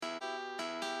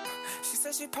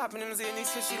said she popping them zitties,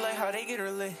 said she like how they get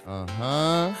her lit. I'm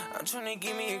trying to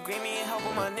give me a Grammy and help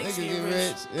all my niggas Niggas get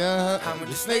rich. Yeah. How much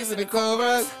The snakes in the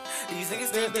cobras. These niggas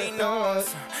think they know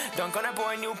us. Dunk on that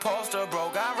boy, new poster, bro.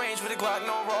 Got range with a Glock,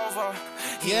 no rover.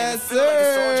 Yes, Feel like a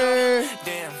sir. soldier.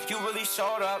 Damn, you really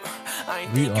showed up. I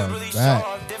ain't We think you are really back. show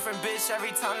up. Different bitch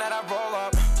every time that I roll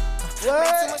up. What?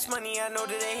 Make too much money, I know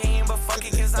that they hating, but fuck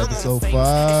it, cause I'm Episode on the 5.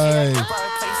 I'm taking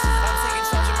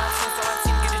charge of my team, so my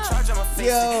team get in charge of my face.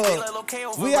 Yo, They like, okay,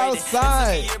 we overrated.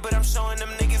 outside. It took a year, but I'm showing them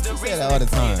niggas the You say reason that all the they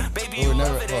play it. time. Baby, But you we're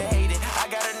love never- it or hold on. hate it. I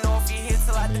gotta know if you hit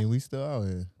till I mean, we still out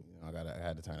here. I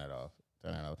had to turn that off.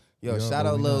 Yo, Yeah, shout but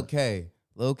out we Lil not. K.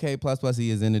 Lil K plus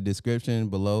he is in the description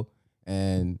below,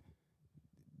 and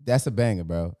that's a banger,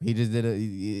 bro. He just did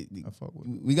I fuck with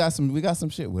it. we got some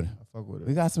shit with him. I fuck with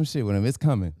We it. got some shit with him. It's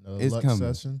coming. Another It's luck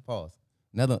coming. session. Pause.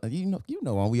 Another, you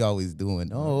know, when we always doing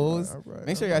those. All right,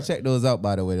 Make sure y'all check those out.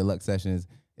 By the way, the luck sessions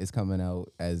is coming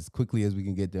out as quickly as we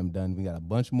can get them done. We got a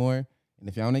bunch more, and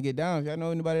if y'all want to get down, if y'all know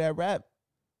anybody that rap,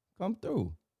 come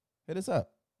through, hit us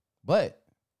up. But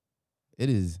it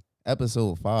is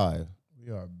episode 5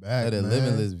 We are back, of the man.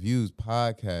 Limitless Views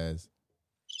podcast.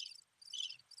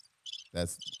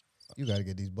 That's You gotta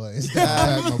get these buttons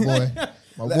down, my boy.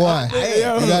 My boy. Hey,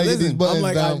 yo, you gotta get these listen, buttons I'm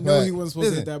like, down. I know pat. he wasn't supposed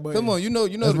to hit that button. come on, you know.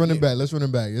 Let's run it back. Let's run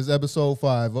it back. It's episode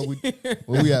 5. Where we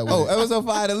at with Oh, it? episode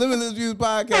 5 of the Limitless Views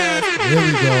podcast. Here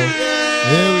we go.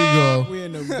 Here we go. We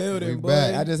in the building, We boy.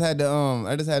 back. I just had to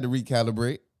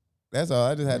recalibrate. That's all.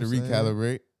 I just had to You know what I'm saying?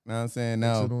 recalibrate. Know what I'm saying?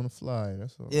 Now, Now, it on the fly.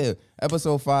 That's all. yeah,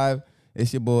 episode 5.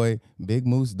 It's your boy Big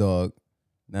Moose Dog.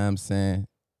 Know what I'm saying?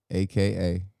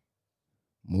 AKA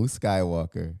Moose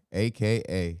Skywalker,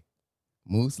 AKA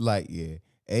Moose Lightyear,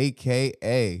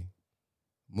 AKA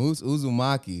Moose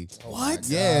Uzumaki. What?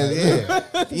 Yeah.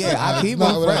 I keep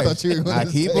not them what I fresh. thought you were gonna I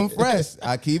keep say. them fresh.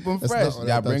 I keep them That's fresh. not what I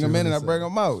Y'all thought bring you them were in and I gonna bring say.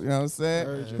 them out. You know what I'm saying?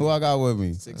 Urgent. Who I got with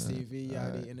me? 6TV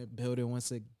Yachty in the building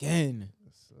once again.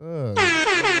 You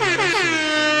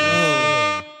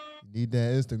need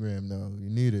that Instagram though. You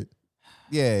need it.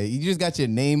 Yeah, you just got your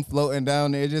name floating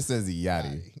down there. It just says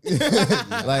Yachty.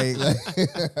 like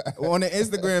on the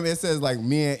Instagram, it says like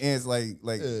me and Ants, like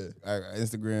our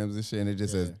Instagrams and shit, and it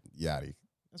just says Yachty.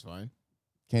 That's fine.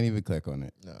 Can't even click on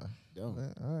it. Nah. Don't.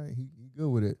 Man, all right, he good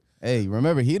with it. Hey,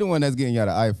 remember he the one that's getting y'all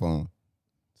the iPhone.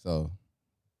 So,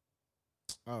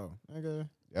 Oh, nigga.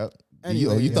 yep.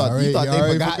 Anyway, you thought Y'all they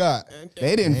already forgot.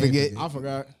 They didn't Ain't forget. I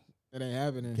forgot. It ain't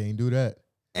happening. Can't do that.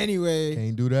 Anyway,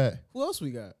 Can't do that. who else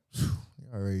we got? You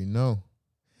already know.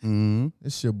 Mm-hmm.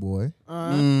 It's your boy,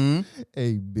 Mm-hmm.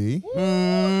 AB,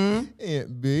 Mm-hmm.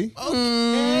 Aunt B.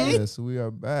 Okay. Yes, we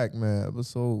are back, man.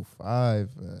 Episode 5,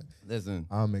 man. Listen,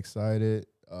 I'm excited.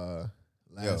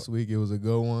 Last week it was a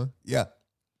good one. yeah.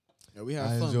 Yeah, we had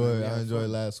I fun. enjoyed. man. We I had enjoyed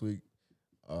fun. last week.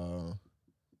 And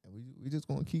we just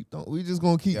gonna keep. We just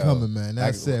gonna keep Yo, coming, man.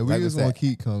 That's it. We like I just gonna said,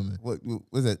 keep coming. What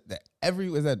was it?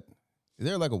 Is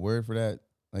there like a word for that?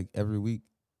 Like every week?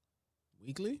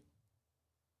 Weekly?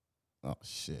 Oh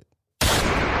shit.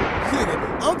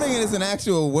 I'm thinking it's an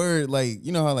actual word, like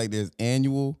you know how like there's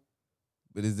annual,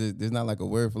 but there's not like a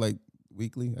word for like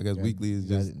weekly? I guess weekly is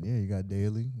just You got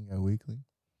daily. You got weekly.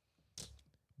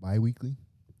 Bi-weekly.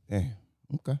 damn.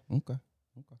 Okay.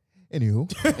 Anywho.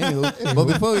 Anywho, but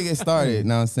before we get started,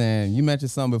 know what I'm saying, you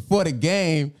mentioned something before the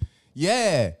game.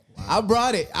 Yeah. Wow. I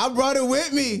brought it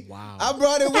with me. Wow. I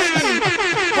brought it with me.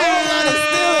 Whole lot of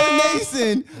Steelers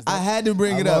Nation. I had to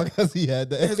bring it up. Because he had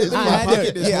that. it been in my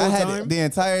pocket this I whole had time? it the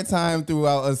entire time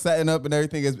throughout us setting up and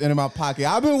everything has been in my pocket.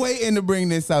 I've been waiting to bring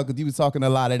this out because you was talking a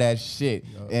lot of that shit.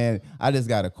 And I just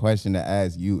got a question to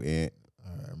ask you, Ant.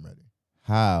 All right, I'm ready.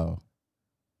 How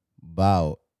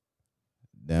about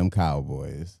them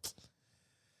Cowboys?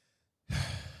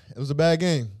 It was a bad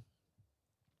game.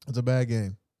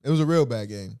 It was a real bad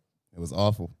game. It was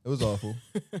awful. It was awful.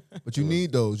 But you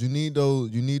need those. You need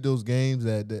those games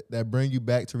that bring you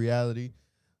back to reality.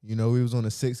 You know, we was on a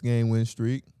 6-game win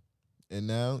streak. And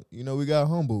now, you know, we got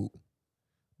humbled.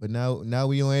 But now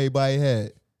we on everybody's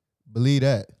head. Believe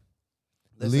that.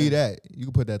 Believe that. You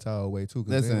can put that towel away too.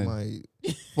 Listen.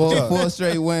 Four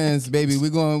straight wins, baby. We're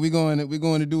going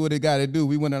to do what it got to do.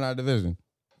 We win in our division.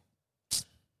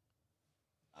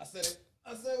 I said it.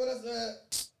 I said what I said.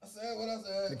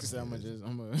 Nigga said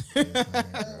I'm gonna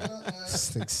This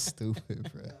thing's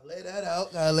stupid, bro.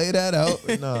 Gotta lay that out.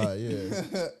 Nah,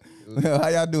 yeah. How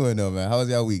y'all doing though, man? How was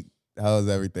y'all week? How was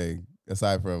everything?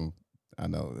 Aside from, I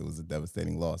know it was a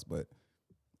devastating loss, but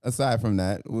aside from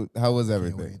that, how was Can't wait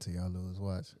everything? until y'all lose.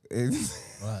 Watch.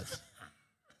 It's- Watch.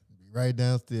 Be right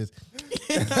downstairs.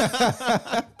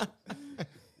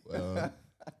 Well,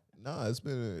 nah,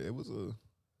 it was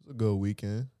a good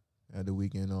weekend. I had the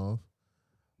weekend off.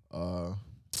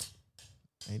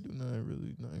 Ain't do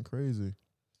nothing crazy.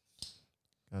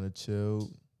 Kind of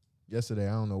chilled. Yesterday,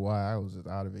 I don't know why I was just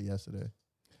out of it yesterday.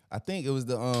 I think it was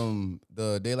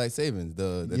the daylight savings,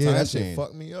 the yeah, time that shit change,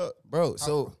 fucked me up. bro.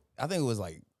 So I think it was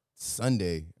like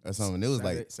Sunday or something. It was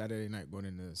Saturday night going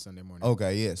into Sunday morning.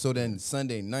 okay, yeah. So then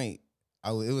Sunday night,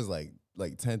 it was like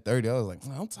 10:30. I was like,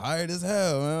 I'm tired as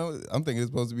hell, man. I'm thinking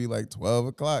it's supposed to be like 12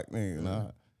 o'clock, man. Nah,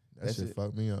 That shit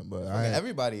fucked me up. But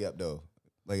everybody up though.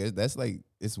 Like that's like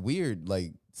it's weird,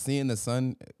 like seeing the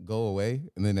sun go away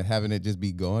and then having it just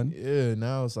be gone. yeah,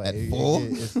 now it's like At full?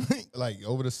 it's like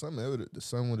over the summer, the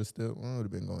sun would have still would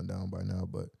have been going down by now.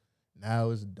 But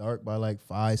now it's dark by like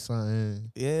 5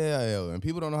 something. Yeah, yo, and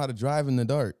people don't know how to drive in the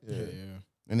dark. Yeah.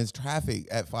 And it's traffic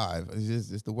at 5.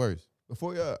 It's the worst.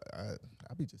 Before y'all,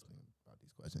 I be just thinking about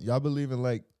these questions. Y'all believe in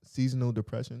like seasonal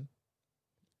depression?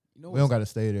 You know, We don't got to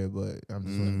stay there, but I'm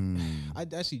just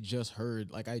like, I actually just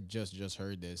heard, like, I just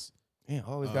heard this. Man,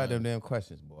 always got them damn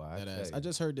questions, boy. I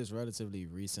just heard this relatively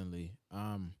recently.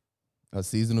 A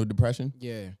seasonal depression?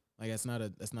 Yeah, like that's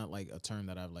not like a term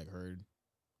that I've like heard,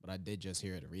 but I did just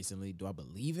hear it recently. Do I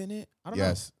believe in it? I don't know.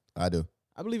 Yes, I do.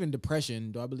 I believe in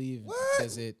depression. Do I believe? What?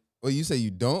 Does it? Well, you say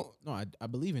you don't? No, I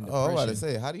believe in Oh, depression. I'm about to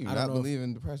say, how do you I don't not know if- believe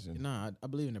in depression? Nah, I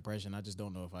believe in depression. I just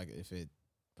don't know if it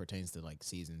pertains to like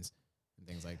seasons and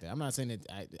things like that. I'm not saying it.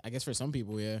 I guess for some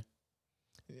people, yeah.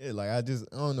 yeah, like I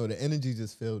don't know. The energy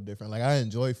just feel different. Like I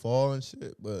enjoy fall and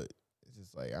shit, but it's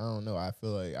just like I don't know. I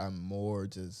feel like I'm more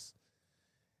just.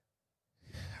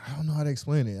 I don't know how to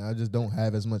explain it. I just don't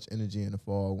have as much energy in the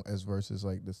fall as versus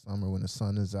like the summer when the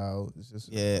sun is out. It's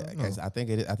just Yeah, I I don't guess know. I think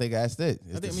that's it.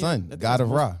 It's I the think- sun, I think God that's of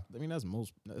most- Ra. I mean, that's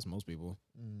most people.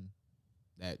 Mm.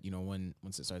 That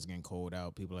once it starts getting cold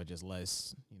out, people are just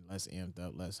less amped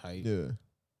up, less hype. Yeah.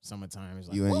 Summertime is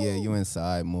like You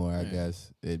inside more, I Yeah.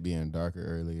 guess. It being darker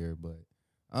earlier, but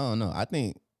I don't know. I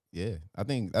think there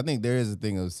is a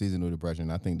thing of seasonal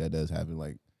depression. I think that does happen,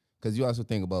 like, because you also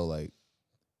think about like,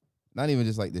 not even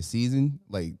just like the season,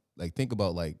 like think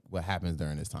about like what happens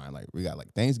during this time. Like we got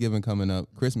like Thanksgiving coming up,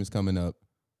 Christmas coming up,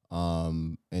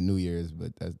 and New Year's,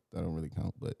 but that don't really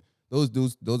count. But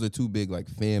those are two big like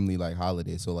family like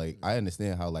holidays. So like I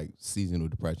understand how like seasonal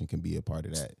depression can be a part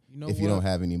of that. You know if you what? don't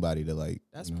have anybody to like,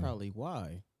 That's you know, probably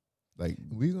why. like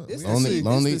We gonna This we the Lonely- se-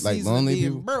 lonely- this the like season of lonely being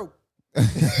people? broke.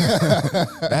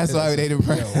 that's why they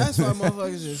depressed. That's why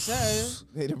motherfuckers just sad.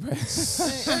 They depressed.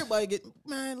 Man, everybody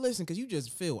listen, because you just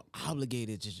feel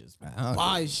obligated to just I don't-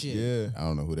 buy shit. Yeah. I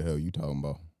don't know who the hell you talking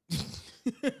about.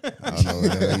 I don't know who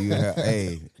the hell you.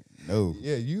 Hey, no,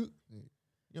 Yeah, you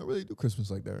don't really do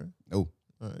Christmas like that, right? no.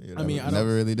 Yeah, I mean, that I Never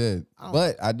don't- really did. I don't-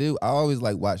 But I do. I always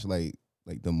like watch like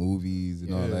the movies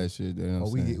and all Yeah. that shit. You know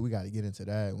was- what I'm saying? we got to get into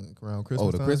that around Christmas.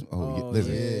 Oh, the time. Christmas. Oh, yeah, Oh,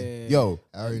 listen. yeah. Yo,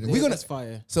 I already know. We gonna- That's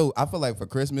fire. so I feel like for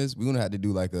Christmas we're gonna have to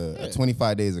do like a Yeah.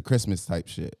 25 days of Christmas type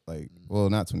shit. Like, well,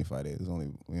 not 25 days.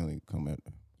 We only come at.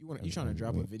 You trying to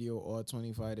drop a video all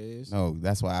 25 days? No,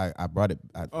 that's why I brought it.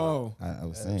 I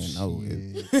was saying no.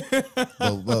 Shit.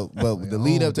 But the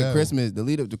lead up to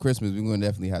Christmas, we're gonna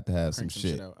definitely have to have some Crank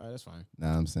shit. out. All right, that's fine. Know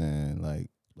what I'm saying? Like,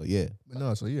 but yeah. But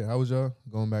no, so yeah, how was y'all?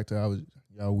 Going back to how was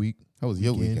y'all week? How was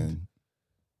your Weekend. weekend?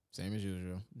 Same as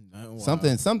usual. Nothing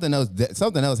wild. Something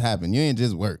else happened. You ain't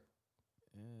just work.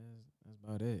 Yeah, that's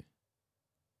about it.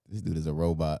 This dude is a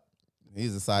robot.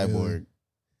 He's a cyborg.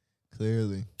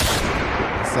 Clearly.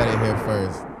 I said it here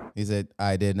first. He said,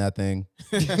 I did nothing.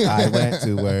 I went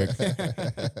to work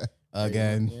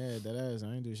again. Yeah, that ass.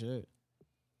 I ain't do shit.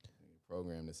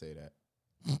 Programmed to say that.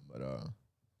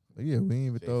 But yeah, we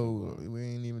ain't Jason Bourne. we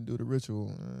ain't even do the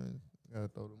ritual. Gotta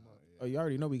throw them up. Oh, you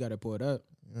already know we got to pull it up.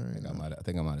 All I right,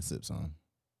 think I might have sipped some.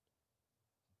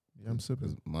 yeah, I'm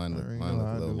sipping. Mine I look already a know how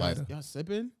I little do. lighter. Y'all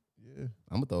sipping? Yeah.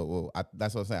 I'm gonna throw. Well,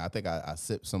 that's what I'm saying. I think I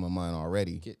sipped some of mine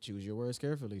already. Choose your words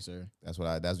carefully, sir.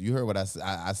 That's you heard what I said.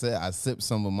 I said I sipped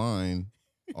some of mine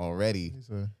already. He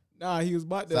said, Nah, he was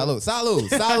about to.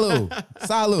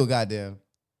 Salud, goddamn.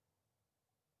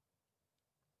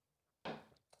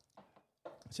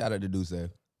 Shout out to Duce.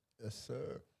 yes,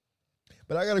 sir.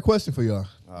 But I got a question for y'all.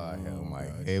 Oh hell,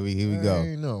 Mike. God. Here we I go.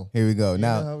 ain't know. Here we go. You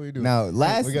know how we do. Now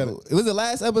last We gotta- it was the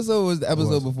last episode or was the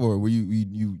episode was. before where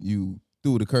you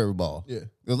threw the curveball. Yeah. It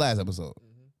was last episode.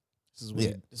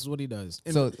 This is what he does.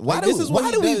 And, So like, this is what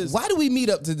he does. why do we meet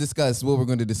up to discuss what we're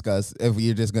going to discuss if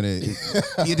you're just gonna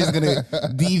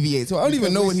deviate? So I don't even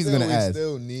Because know we what he's still- gonna we ask.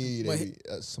 still need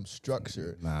But some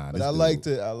structure. Nah, But this I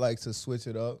dude. like to switch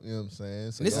it up. You know what I'm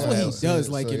saying? So This is y'all what he won't see does,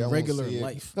 it, like so in y'all won't regular see it.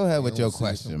 life. Go ahead with You your don't see it.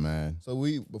 question, man.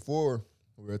 So before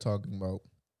we were talking about,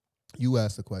 you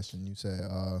asked the question. You said,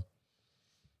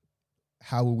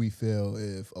 "How would we feel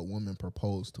if a woman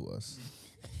proposed to us?"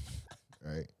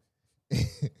 Right?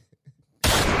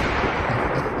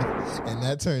 and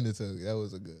that turned into that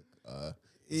was a good.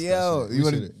 Yo, discussion. you We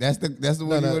want should've- that's the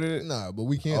one you wanted. Nah, but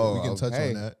we can Oh, we can touch okay.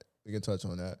 on that. We can touch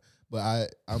on that.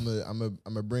 But I'm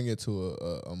gonna bring it to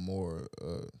a more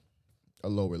a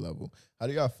lower level. How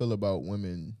do y'all feel about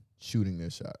women shooting their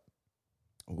shot?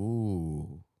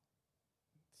 Ooh.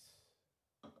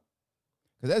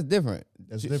 Because that's different.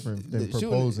 That's Sh- different than shooting-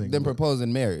 proposing. Than but-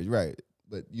 proposing marriage, right?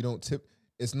 but you don't tip.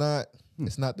 It's not.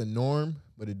 It's not the norm,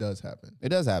 but it does happen. It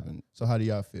does happen. So how do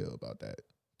y'all feel about that?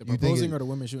 The You think proposing it- or the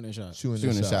women shooting a shot? Shooting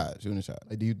Shooting their a shot. Shooting a shot.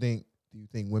 Like, do you think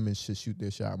women should shoot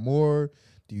their shot more?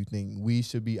 Do you think we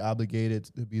should be obligated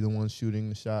to be the ones shooting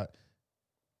the shot?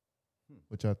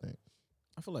 What y'all think?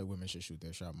 I feel like women should shoot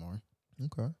their shot more.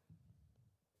 Okay.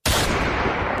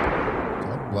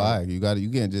 Why? You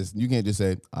can't just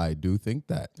say, I do think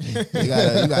that. You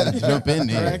gotta jump in Or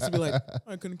there. actually be like,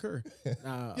 I concur.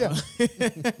 Nah, Yeah.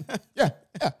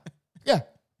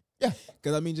 Yeah.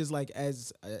 Because I mean, just like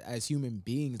as human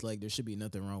beings, like there should be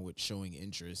nothing wrong with showing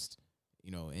interest,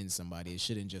 in somebody. It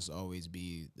shouldn't just always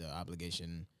be the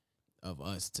obligation of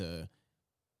us to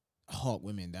hawk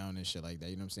women down and shit like that.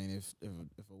 You know what I'm saying?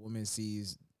 If a woman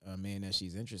sees a man that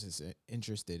she's interested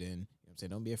in, you know what I'm saying,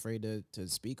 don't be afraid to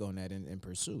speak on that and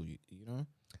pursue. You know,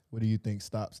 What do you think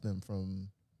stops them from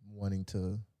wanting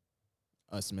to?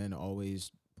 us men always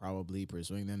probably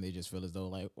pursuing them. They just feel as though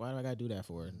like, why do I gotta do that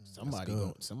for?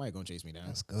 Somebody gonna chase me down.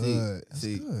 That's good. That's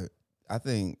see, good.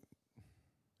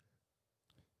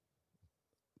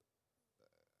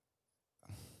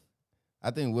 I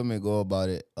think women go about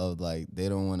it of like they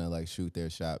don't want to like shoot their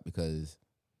shot because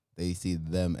they see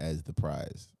them as the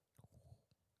prize.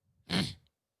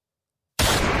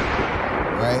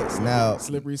 Right now,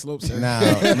 Slippery slope, sir. yeah,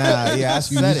 I You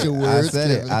said use it. your I words,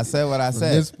 said it. Kevin. I said what I From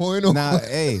said. this point on,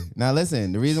 Now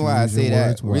listen. The reason why I Choose your say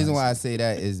that, words wisely.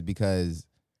 is because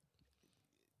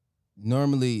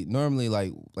normally,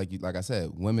 like I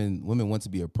said, women want to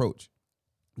be approached.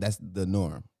 That's the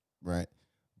norm, right?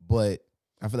 But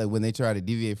I feel like when they try to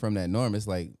deviate from that norm, it's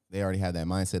like they already have that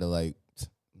mindset of like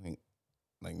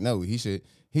no, he should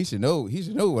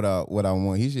know what I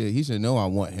want. He should know I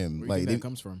want him. Where do you Like think that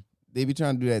comes from? they be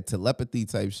trying to do that telepathy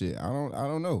type shit. I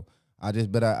don't know. I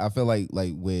feel like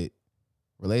with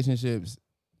relationships,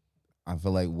 I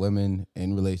feel like women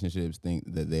in relationships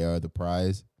think that they are the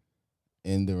prize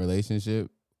in the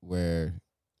relationship where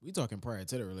We talking prior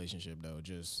to the relationship though.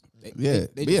 Just they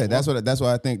that's want- that's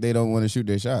why I think they don't want to shoot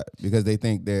their shot because they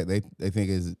think they think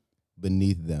it's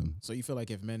beneath them. So you feel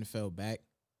like if men fell back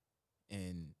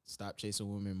and stopped chasing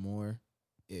women more,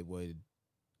 it would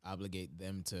obligate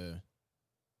them to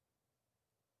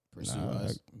pursue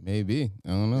us? Maybe. I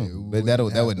don't know. Yeah, we but wouldn't that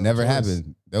would have no never choice.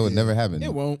 happen. That would Yeah. never happen.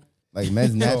 It won't. Like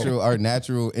men's our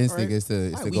natural instinct Alright. is to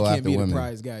Alright, we go can't after be women. the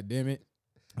prize. God damn it.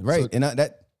 Right. So- And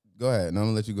that go ahead. And I'm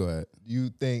gonna let you go ahead. do you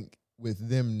think with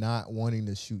them not wanting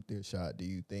to shoot their shot, do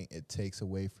you think it takes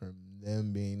away from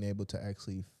them being able to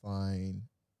actually find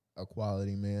a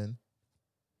quality man?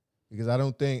 Because I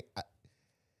don't think I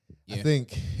Yeah.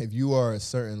 think if you are a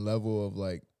certain level of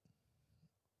like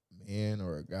man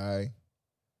or a guy,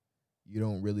 you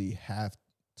don't really have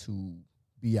to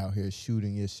be out here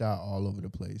shooting your shot all over the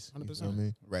place. You know what I 100%.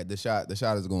 mean? Right. The shot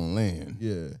is gonna land.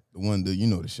 Yeah. The one that you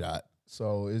know the shot.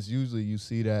 So it's usually you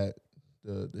see that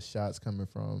the shots coming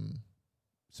from,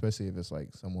 especially if it's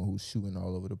like someone who's shooting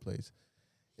all over the place,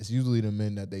 it's usually the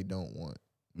men that they don't want.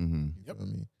 Mm-hmm. You Yep. feel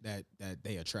me? That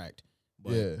they attract.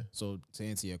 But Yeah. so to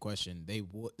answer your question, they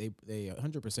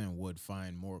 100% would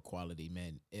find more quality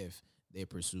men if they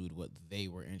pursued what they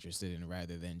were interested in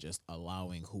rather than just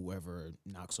allowing whoever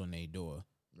knocks on their door.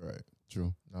 Right.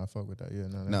 True. No, I fuck with that. Yeah.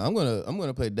 No. Now I'm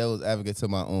gonna play devil's advocate to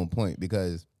my own point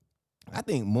because I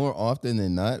think more often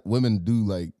than not, women do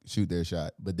like shoot their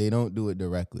shot, but they don't do it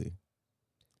directly.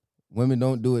 Women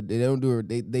don't do it. They don't do it.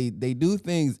 They do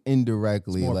things it's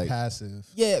indirectly, more like passive.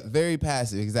 yeah, very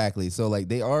passive. Exactly. So like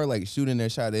they are like shooting their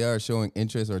shot. They are showing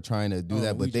interest or trying to do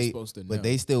that, we but just supposed to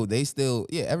know. they still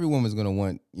yeah. Every woman's gonna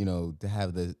want to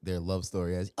have their love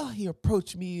story as he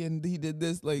approached me and he did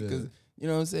this like 'cause, Yeah. you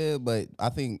know what I'm saying. But I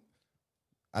think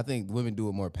women do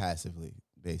it more passively,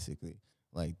 basically,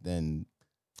 like than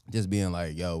just being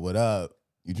like, yo, what up?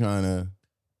 You trying to?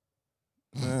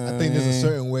 I think there's a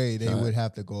certain way they Trying- would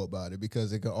have to go about it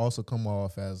because it could also come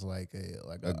off as like a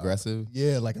aggressive,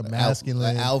 yeah, like a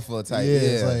masculine alpha type. Yeah, Yeah,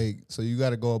 it's like so you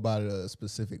got to go about it a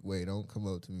specific way. Don't come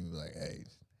up to me like, hey,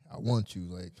 I want you.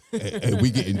 Like, hey, we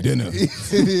getting dinner.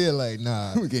 yeah, like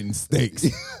nah. We're getting steaks.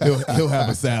 He'll have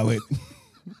a salad.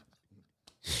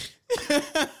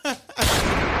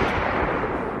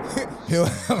 He'll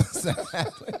have a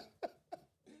salad.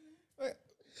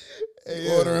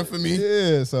 ordering for me.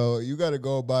 Yeah, so you got to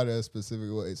go about it a specific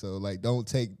way. So like, don't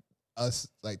take us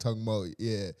like talking about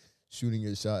shooting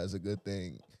your shot is a good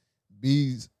thing.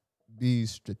 Be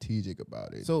strategic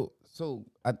about it. So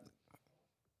I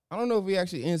don't know if we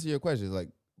actually answer your questions, like,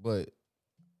 but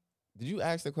did you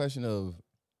ask the question of?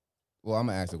 Well, I'm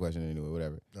gonna ask the question anyway.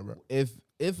 Whatever. Right.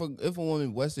 If a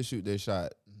woman was to shoot their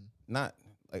shot, not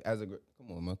like as a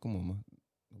come on man.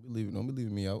 Don't be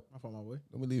leaving me out. I found my way.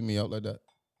 Don't be leaving me out like that.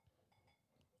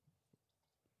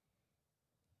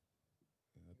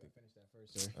 Finish that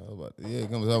first, sir.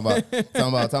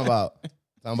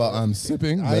 Talking about I'm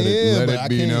sipping. I Let it, am, let but it I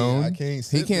be can't. known. I can't. He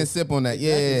Sip can't it. sip on that.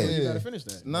 Exactly, so Yeah. you gotta finish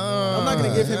that. No, I'm not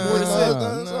gonna give him more to sip.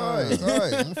 That's all right. It's all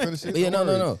right. I'm gonna finish it. But yeah, Don't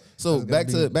no. worry. So That's back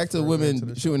gonna to be back to further women into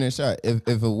the shooting their shot.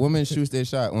 If a woman shoots their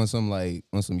shot on some yo,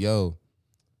 know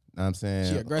what I'm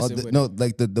saying, She aggressive with no,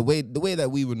 like the way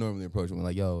that we would normally approach women,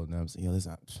 like yo, know what I'm saying, yo,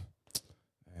 listen,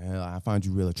 man, I find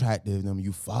you real attractive. I mean,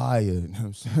 you fire. You know what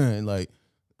I'm saying, like,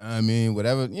 I mean,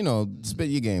 whatever, spit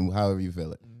your game, however you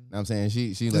feel it. Know what I'm saying,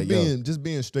 she Just like just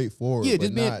being straightforward. yeah, but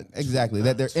just being not exactly not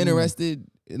that they're too- interested.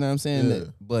 You know what I'm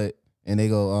saying? Yeah. And they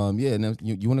go, yeah, and then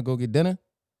you want to go get dinner?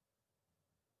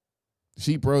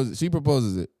 She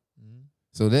proposes it. Mhm.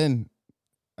 So then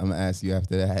I'm gonna ask you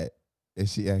after that, if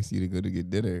she asks you to go to get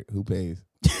dinner, who pays?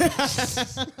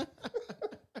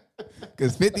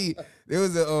 Cause 50, there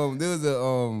was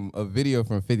a video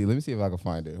from 50. Let me see if I can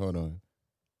find it. Hold on.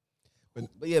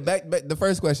 But yeah, back the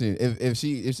first question.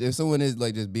 If someone is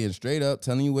like just being straight up,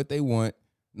 telling you what they want,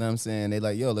 you know what I'm saying? They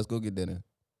like, yo, let's go get dinner.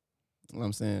 You know what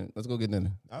I'm saying? Let's go get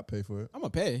dinner. I'll pay for it. I'm gonna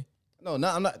pay. No, I'm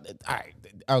not. All right,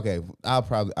 okay.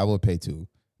 I will pay too,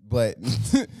 but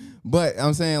but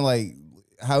I'm saying, like,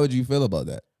 how would you feel about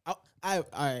that?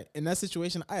 I in that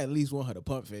situation, I at least want her to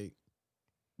pump fake.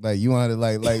 Like, you want to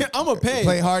like I'm gonna pay.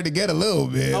 play hard to get a little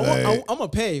bit. I'm gonna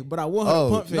pay, but I want her to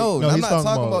pump fake. No, No, I'm he's not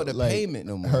talking about the like, payment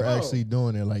no more. Her No. actually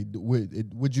doing it. Like,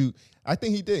 would you? I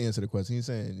think he did answer the question. He's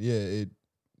saying, yeah,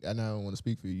 and I don't want to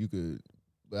speak for you. You could.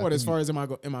 but I What as think far as am I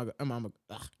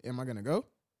gonna go?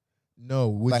 no,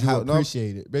 would Like you how- no.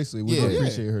 appreciate it? Basically, would Yeah. you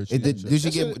appreciate her? Did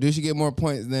shooting shit? did she get more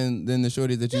points than the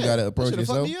shorties that you gotta approach That should've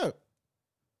yourself? fucked me up.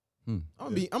 Hmm.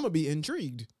 I'm gonna be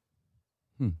intrigued.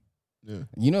 Yeah.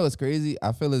 You know what's crazy?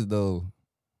 I feel as though.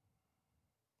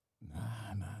 Nah.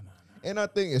 And I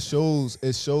think it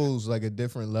shows like a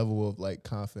different level of like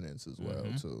confidence as well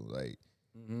Mhm. too. Like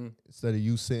Mm-hmm. instead of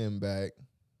you sitting back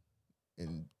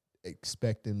and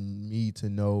expecting me to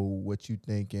know what you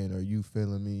thinking or you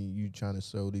feeling me, you trying to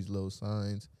show these little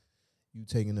signs, you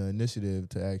taking the initiative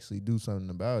to actually do something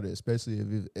about it, especially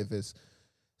if it's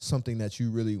something that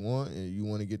you really want and you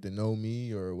want to get to know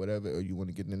me or whatever, or you want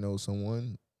to get to know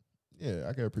someone. Yeah,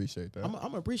 I can appreciate that. I'm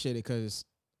gonna appreciate it because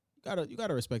you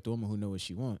gotta respect a woman who knows what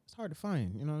she wants. It's hard to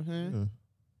find. You know what I'm saying?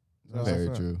 Yeah. That's a Very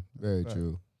fact. true. Very Fact.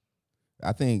 true.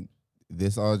 I think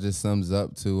this all just sums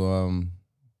up to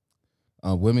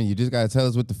women, you just gotta tell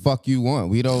us what the fuck you want.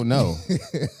 We don't know.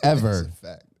 Ever. That's a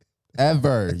fact.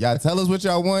 Ever. Y'all tell us what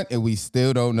y'all want and we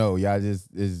still don't know. Y'all it's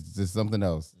just something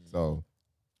else. So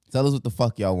tell us what the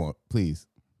fuck y'all want, please.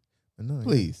 But no, yeah.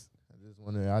 Please. I just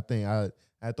wonder. I think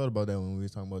I thought about that when we was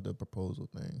talking about the proposal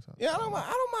thing. So. Yeah, I don't mind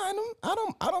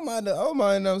them. I don't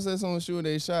mind them saying someone shooting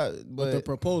their shot. But the But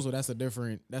proposal, that's a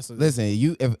listen,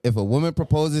 if a woman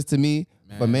proposes to me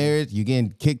for Man. marriage, you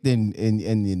getting kicked in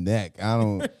your neck. I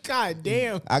don't God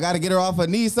damn. I gotta get her off her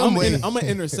knees some way. I'm gonna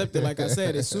intercept it. Like I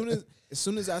said, as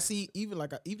soon as I see even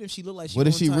if she look like she What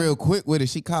if on she time, real quick with it?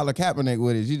 She Colin Kaepernick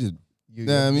with it. She just You,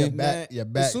 know what I your mean? back, your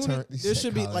back as soon as- turn. there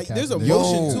should be, like, there's a Kaepernick.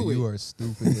 motion to it. You are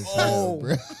stupid as Oh. hell,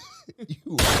 bro. You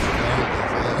are dumb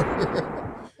as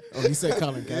hell. Oh, you said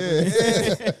Colin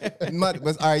Kaepernick.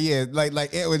 but all right, yeah.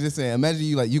 Like Ed was just saying. Imagine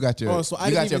you got your Oh, so I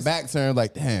you got didn't your even- back turned.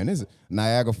 Like, damn, this is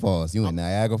Niagara Falls. You in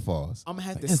Niagara Falls. I'm gonna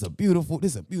have Like, to. this is a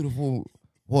beautiful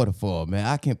waterfall, man.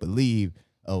 I can't believe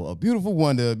a beautiful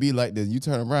wonder be like this. You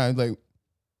turn around, like,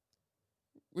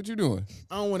 what you doing?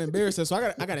 I don't want to embarrass her, so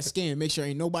I gotta scan, make sure if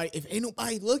ain't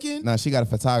nobody looking. Nah, she got a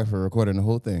photographer recording the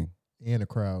whole thing, And a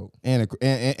crowd. and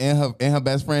her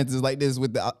best friends is like this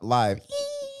with the live.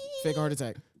 Fake heart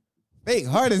attack. Fake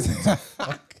heart attack.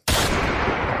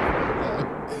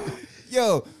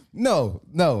 Yo,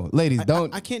 no, ladies,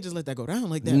 don't. I can't just let that go down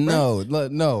like that. No,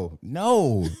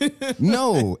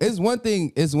 no. It's one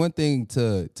thing. It's one thing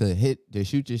to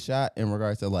shoot your shot in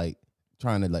regards to like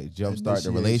trying to like jumpstart the Initiate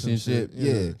some relationship. shit,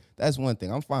 yeah. Yeah, that's one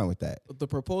thing. I'm fine with that. But the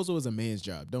proposal is a man's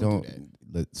job. Don't do that.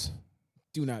 Let's.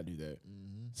 Do not do that.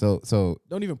 So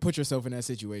Don't even put yourself in that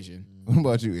situation. what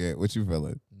about you? Yeah, what you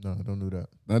feeling? No, don't do that.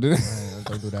 Don't do that.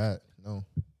 Don't do that. No.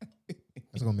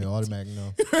 That's gonna be an automatic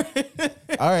no.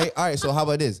 All right. So how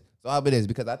about this? So how about this?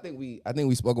 Because I think we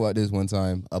spoke about this one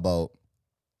time about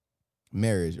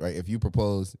marriage, right? If you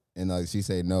propose and like she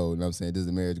say no, you know what I'm saying, does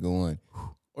the marriage go on?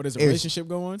 Or does a relationship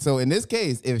go on? So in this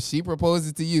case, if she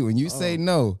proposes to you and you say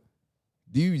no,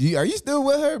 are you still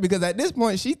with her? Because at this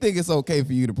point, she think it's okay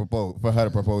for you to propose, for her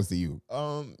to propose to you.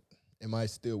 Am I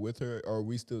still with her? Or are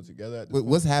we still together at this point?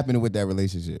 What's happening with that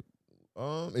relationship?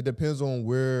 It depends on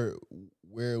where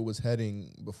it was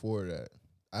heading before that.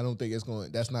 I don't think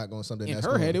that's not going something In that's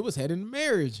her going, head, it was heading to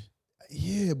marriage.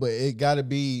 Yeah, but it got to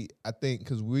be, I think,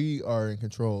 because we are in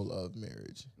control of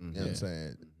marriage. You know what I'm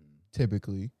saying?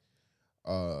 Typically.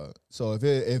 So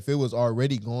if it was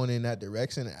already going in that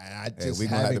direction and I just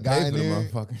haven't gotten there,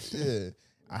 yeah,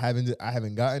 I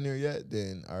haven't gotten there yet,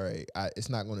 then all right, it's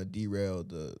not going to derail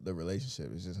the relationship.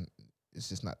 It's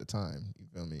just not the time. You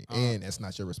feel me? And it's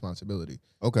not your responsibility.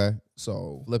 Okay,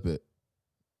 so flip it.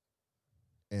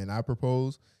 And I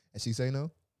propose, and she say no.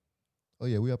 Oh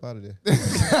yeah, we up out of there.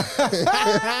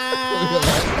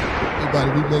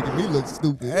 Everybody be making me look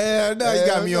stupid. Yeah, no, you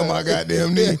got me on my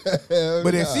goddamn knee.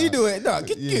 But if she do it, no,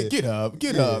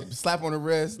 get up, slap on the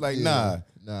wrist, like nah.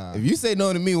 If you say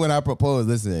no to me when I propose,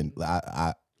 listen,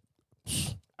 I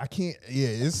can't.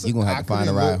 Yeah, you gonna have to find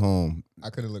a ride home. I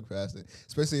couldn't look past it,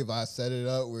 especially if I set it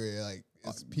up where like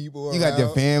it's people. You got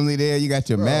your family there, you got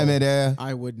your mammy there.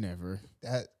 I would never.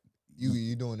 That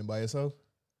you doing it by yourself?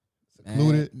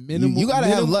 Secluded. You gotta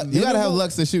have luck. You gotta have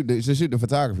luck to shoot the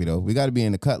photography though. We gotta be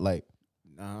in the cut like.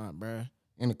 Nah, bruh.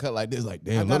 In the cut like this, like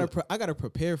damn. I gotta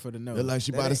prepare for the no. Look like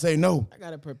she about to say no. I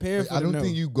gotta prepare for the no. I don't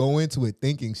think you go into it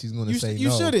thinking she's gonna say no. You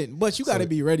shouldn't, but you gotta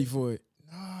be ready for it.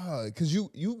 Nah, cause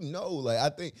you know, like I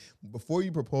think before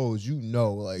you propose,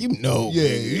 like yeah,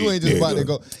 you ain't just about to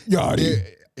go.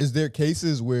 Is there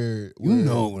cases where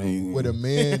with a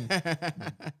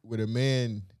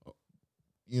man,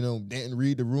 you know, didn't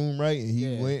read the room right and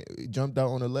he jumped out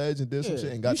on a ledge and did some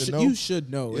shit and got to know? You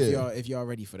should know if y'all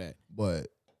ready for that. But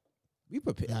be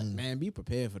prepared, man. Be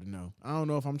prepared for the no. I don't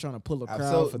know if I'm trying to pull a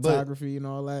crowd, photography and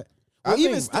all that. Well,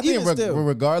 I think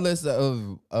regardless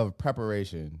of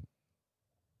preparation,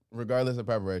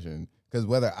 because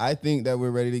whether I think that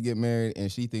we're ready to get married and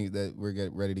she thinks that we're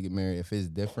ready to get married, if it's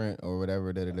different or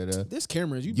whatever, this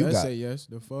cameras, you better say yes.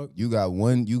 The fuck, you got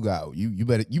one. You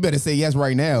better say yes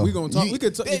right now. We gonna talk. We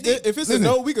could if it's a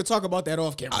no, we could talk about that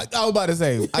off camera. I was about to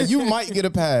say you might get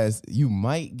a pass. You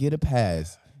might get a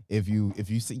pass if you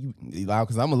say you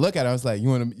because I'm gonna look at it. I was like,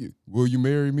 will you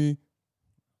marry me?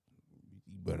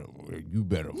 You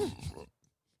better.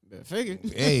 Figure.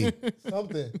 Hey,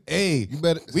 something. Hey, you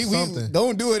better. We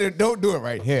don't do it. Don't do it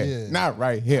right here. Yeah. Not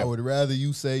right here. I would rather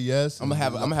you say yes. I'm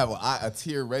gonna have a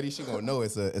tear ready. She gonna know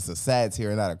it's a sad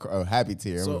tear, not a happy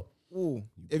tear. So,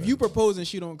 if you propose and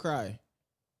she don't cry,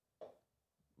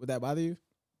 would that bother you?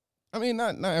 I mean,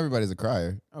 not everybody's a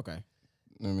crier. Okay.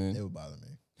 You know what I mean, it would bother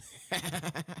me. It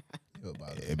would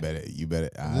bother me. You better.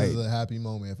 This is a happy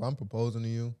moment. If I'm proposing to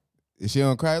you, if she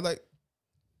don't cry, like.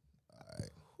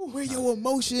 Where your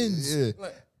emotions? Yeah.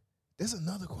 Like, there's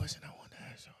another question I want to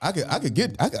ask you. I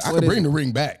could bring the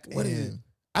ring back. What is it?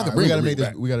 I could bring the ring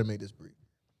back. We gotta make this brief.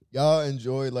 Y'all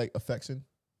enjoy like affection?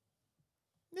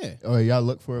 Yeah. Oh, y'all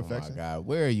look for affection? Oh my God,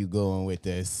 where are you going with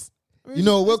this? You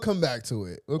know, we'll come back to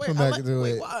it. We'll come back to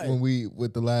it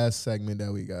with the last segment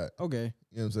that we got. Okay.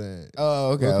 You know what I'm saying?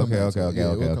 Oh, okay.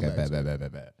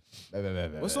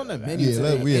 What's on the menu?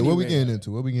 Yeah, what we getting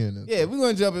into? Yeah, we're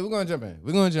gonna jump in.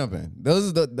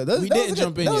 Those are we didn't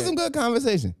jump in. That was some good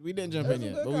conversation. We didn't jump in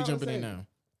yet, but we jumping in now.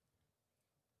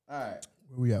 All right,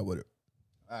 where we at with it?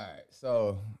 All right.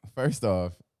 So first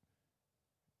off,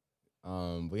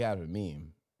 we have a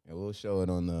meme, and we'll show it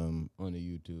on the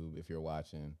YouTube if you're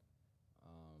watching.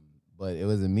 But it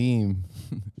was a meme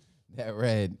that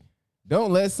read,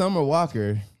 "Don't let Summer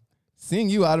Walker sing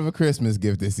you out of a Christmas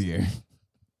gift this year."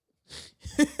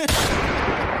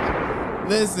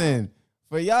 Listen,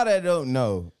 for y'all that don't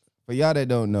know,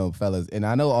 fellas, and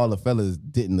I know all the fellas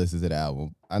didn't listen to the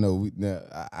album. I know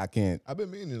I can't. I've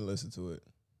been meaning to listen to it.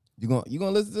 You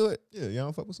gonna listen to it? Yeah, y'all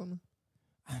don't fuck with something.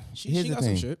 She got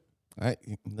some shit.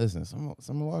 Listen,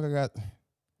 Summer Walker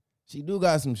she do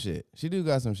got some shit.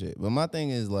 But my thing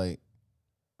is like,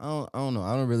 I don't know.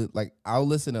 I don't really like. I'll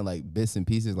listen to like bits and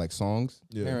pieces, like songs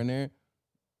here and there.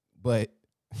 But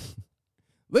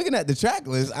looking at the track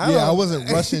list, I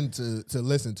wasn't rushing to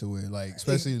listen to it. Like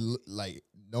especially like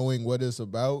knowing what it's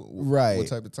about, right? What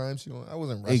type of time she on. I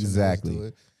wasn't rushing exactly. to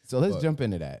listen to it. So let's jump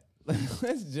into that.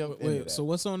 Let's jump. Into that. So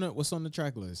what's on the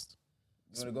track list?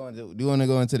 Do you want to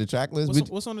go into the track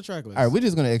list? What's on the track list? All right, we're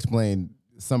just gonna explain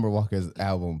Summer Walker's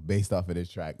album based off of this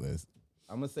track list.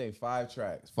 I'm gonna say 5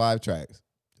 tracks. 5 tracks.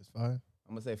 Just 5. I'm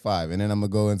gonna say 5, and then I'm gonna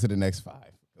go into the next 5.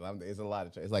 It's a lot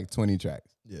of tracks. It's like 20 tracks.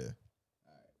 Yeah.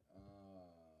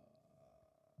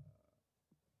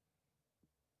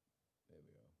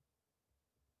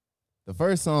 The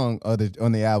first song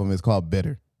on the album is called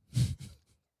Bitter.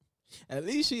 At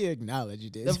least she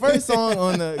acknowledged it. The first song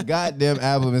on the goddamn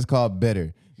album is called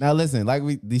Bitter. Now listen, like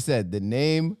we said, the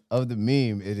name of the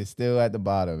meme, it is still at the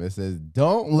bottom. It says,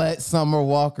 "Don't let Summer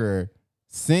Walker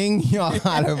sing y'all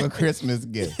out of a Christmas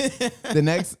gift." The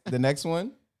next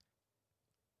one,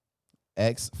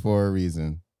 X for a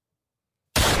Reason.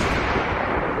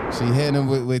 She hit him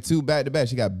with two back to back.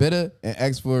 She got Bitter and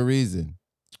X for a Reason.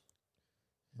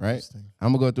 Right? Interesting.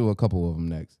 I'm gonna go through a couple of them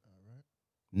next.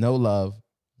 No Love.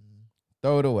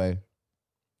 Throw It Away.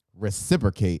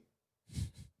 Reciprocate.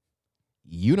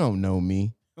 You Don't Know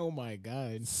Me. Oh my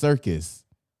God. Circus.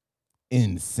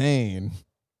 Insane.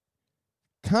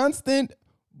 Constant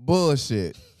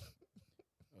bullshit.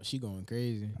 Oh, she going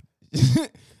crazy.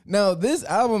 Now, this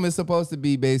album is supposed to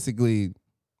be basically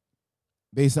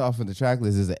based off of the track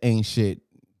list is an ain't shit,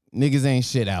 niggas ain't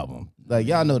shit album. Like,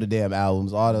 y'all know the damn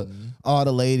albums. All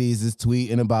the ladies is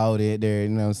tweeting about it. They're, you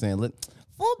know what I'm saying? Look,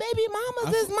 Full Baby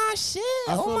Mamas is my shit.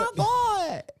 Oh my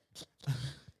God.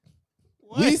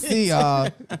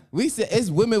 We see it's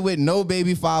women with no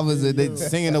baby fathers that they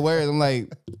singing the words. I'm like,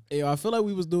 Yo, I feel like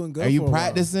we was doing good. are you for a while.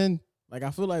 practicing? Like,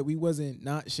 I feel like we wasn't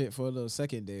not shit for a little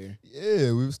second there.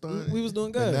 Yeah, we was starting. We was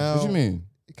doing but good. now What you mean?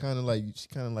 It kind of like she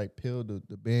kind of like peeled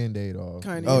the Band-Aid off.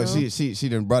 Kind Oh, of. she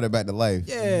done brought it back to life.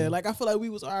 Yeah, like I feel like we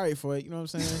was all right for it. You know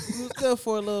what I'm saying? We was good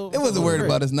for a little. It wasn't worried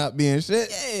about us not being shit.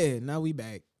 Yeah, now we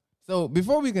back. So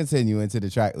before we continue into the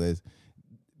track list,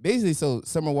 basically, so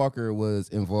Summer Walker was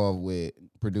involved with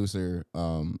producer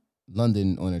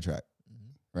London on the track,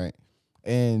 right?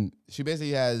 And she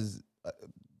basically has.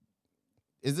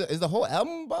 Is the whole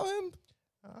album about him,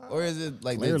 or is it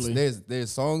like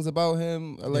there's songs about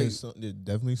him? Or like, There's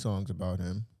definitely songs about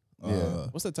him. Yeah.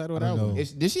 What's the title of I the don't album? know.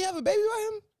 did she have a baby by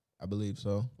him? I believe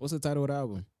so. What's the title of the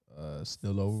album?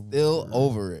 Still over. Still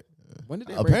over it. When did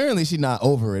they break? Apparently, she not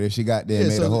over it if she got there and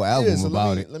made a whole album so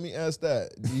about it. Let me ask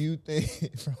that. Do you think,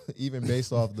 even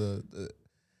based off the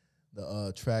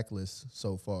track list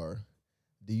so far,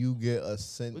 do you get a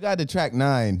sense? We got the track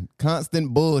 9,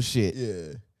 Constant Bullshit.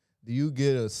 Yeah. Do you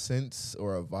get a sense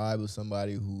or a vibe of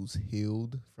somebody who's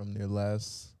healed from their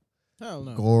last Hell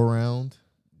no. go around?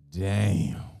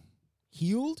 Damn.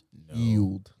 Healed?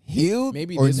 Healed. Healed?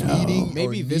 Maybe Or this needing-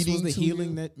 maybe or this was needing the to healing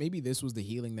heal? that maybe this was the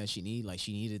healing that she needed. Like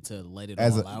she needed to let it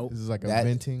As all out. This is like a That-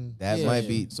 venting. That Yeah, might yeah.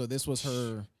 be. So this was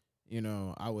her, you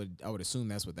know, I would assume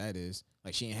that's what that is.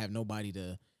 Like she didn't have nobody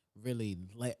to really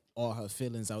let all her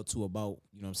feelings out to about,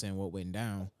 you know what I'm saying, what went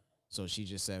down. So she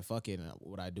just said, fuck it,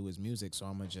 what I do is music, so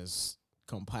I'm gonna just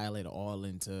compile it all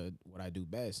into what I do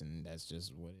best, and that's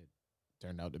just what it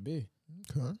turned out to be.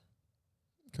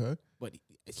 Okay. But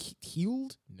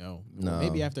healed? No. No.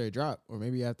 Maybe after a drop, or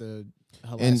maybe after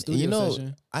her last And studio you know,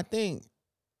 session. I think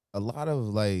a lot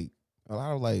of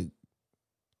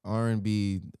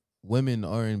R&B women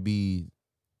R&B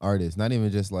artists, not even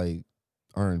just like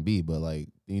R&B, but like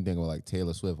you think about like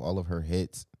Taylor Swift, all of her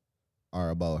hits are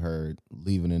about her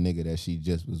leaving a nigga that she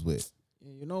just was with.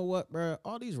 You know what, bro?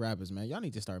 All these rappers, man, y'all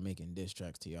need to start making diss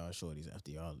tracks to y'all shorties after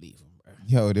y'all leave them, bro.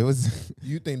 Yo, there was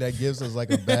You think that gives us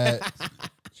like a bad?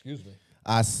 Excuse me.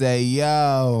 I say,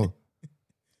 yo,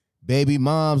 baby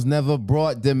moms never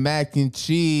brought the mac and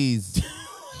cheese.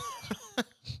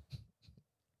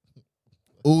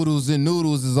 Oodles and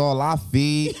noodles is all I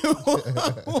feed.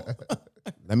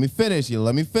 Let me finish, yo.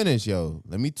 Let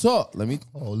me talk. Let me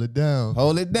Hold it down.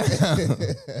 hold it down.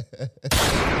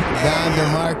 Down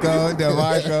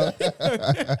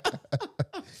DeMarco.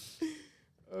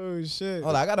 Oh shit.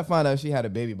 Hold on, I gotta find out if she had a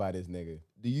baby by this nigga.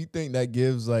 Do you think that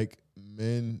gives like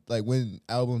men, like when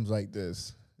albums like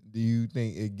this, do you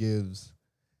think it gives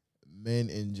men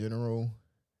in general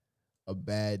a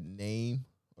bad name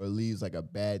or leaves like a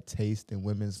bad taste in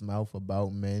women's mouth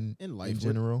about men In life, in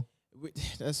general?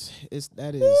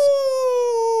 That is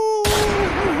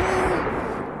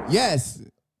Yes.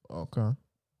 Okay.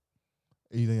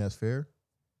 You think that's fair?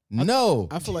 No.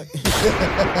 I feel like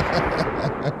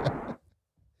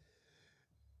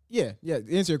Yeah,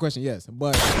 to answer your question, yes.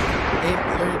 But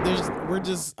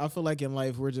I feel like in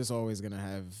life we're just always gonna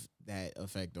have that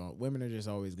effect on women. Are just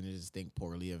always gonna just think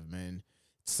poorly of men,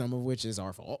 some of which is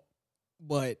our fault.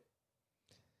 But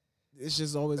it's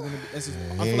just always gonna be. I There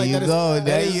feel like you that is- go. that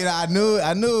There is- you. I knew.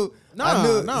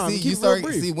 Nah, See, keep you it start. real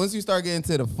brief. See, once you start getting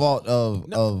to the fault of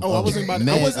I wasn't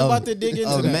about to dig into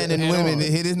of that men and at women. all.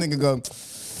 Here this nigga go.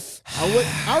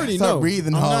 I already Start know.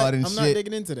 breathing I'm hard not, and I'm shit. not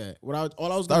digging into that. All I was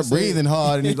gonna Start say- breathing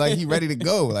hard and he's like he ready to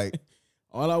go. Like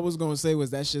All I was gonna say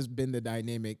was that's just been the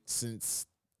dynamic since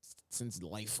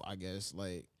life, I guess.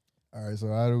 Like, All right, so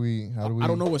how do we I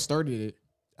don't know what started it.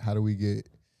 how do we get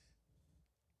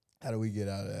out of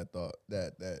that thought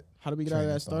that How do we get out of train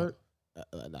that of thought?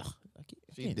 start? Nah, I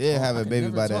She can't did talk. have I a can baby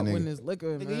never by talk that when nigga. there's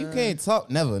liquor, Nigga, man. you can't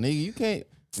talk never, nigga. You can't.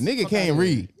 The nigga Fuck can't outta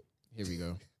read. here. Here we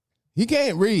go. He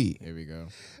can't read. Here we go.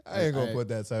 I ain't gonna I- put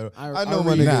that title. I know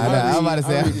my read- nigga. Nah, I'm about to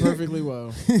say- I read perfectly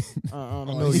well. I don't I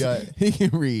know. know y'all. He can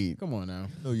read. Come on now.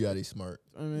 know Yachty smart.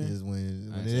 I mean, Is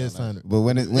when I it say is I time to. But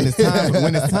when it's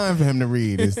time for him to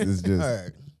read, it's just. All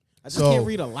right. I just So- can't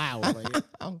read aloud. Like,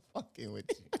 I'm fucking with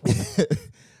you.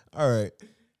 All right.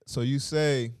 So you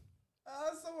say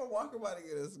Someone walking by to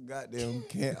get us goddamn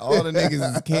all the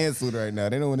niggas is canceled right now.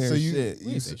 They don't want to so hear you shit.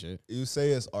 we ain't say shit. you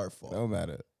say it's our fault, Don't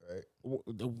matter. right?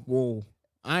 Whoa.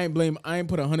 I ain't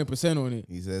put 100% on it.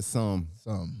 He said some.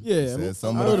 Some. He Yeah, said a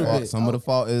some of little the fault. bit. Some of the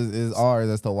fault is ours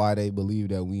as to why they believe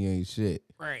that we ain't shit.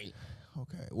 Right.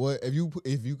 Okay. Well, if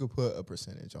you could put a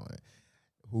percentage on it,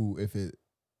 who if it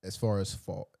as far as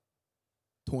fault,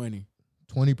 20.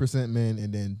 20% men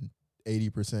and then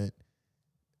 80%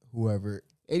 whoever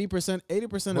 80%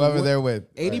 Whoever of they're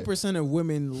with. 80% of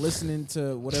women listening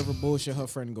to whatever bullshit her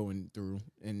friend going through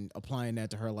and applying that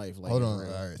to her life. Like, Hold on.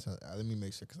 right. All right. So, let me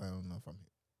make sure because I don't know if I'm here.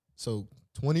 So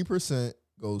 20%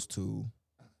 goes to.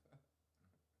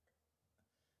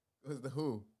 Who's the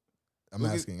who? I'm Who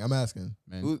asking. I'm asking.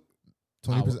 Man. Who?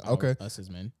 20%. Okay. Us as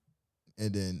men.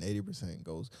 And then 80%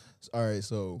 goes. All right.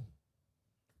 So.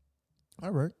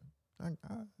 All right. All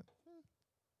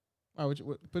right,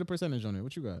 put a percentage on it.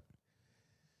 What you got?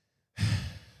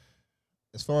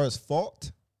 As far as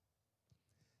fault,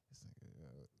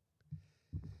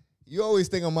 you always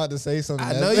think I'm about to say something.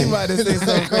 I know you about to say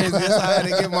something crazy. That's how I had to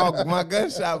get my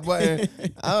gunshot button.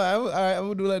 All right, I'm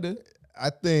gonna do like this. I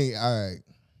think, all right.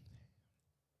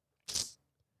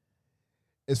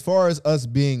 As far as us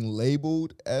being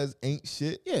labeled as ain't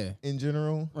shit Yeah. in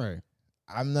general, Right.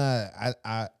 I'm not.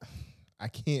 I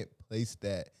can't place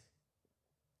that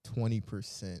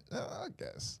 20%. I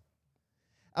guess.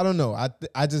 I don't know.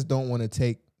 I just don't want to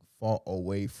take fault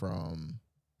away from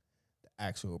the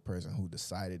actual person who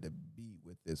decided to be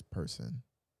with this person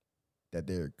that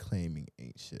they're claiming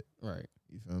ain't shit. Right.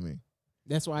 You feel me?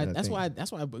 That's why. And I think-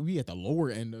 That's why we at the lower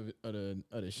end of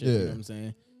the shit. You know Yeah. what I'm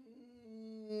saying?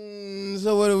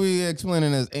 So what are we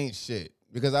explaining as ain't shit?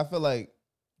 Because I feel like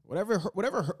Whatever.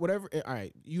 All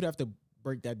right, you'd have to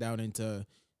break that down into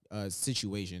a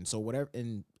situation. So whatever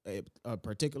in a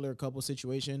particular couple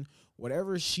situation,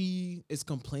 whatever she is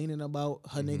complaining about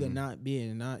her nigga not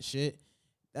being not shit,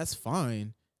 that's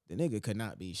fine. The nigga could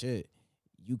not be shit.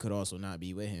 You could also not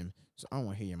be with him. So I don't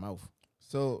want to hear your mouth.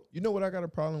 so. You know what I got a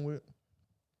problem with?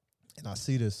 And I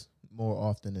see this more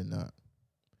often than not.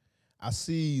 I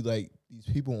see like these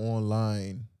people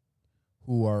online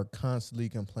who are constantly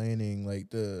complaining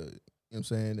like you know what I'm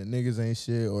saying, the niggas ain't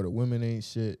shit or the women ain't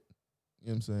shit. You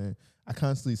know what I'm saying? I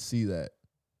constantly see that.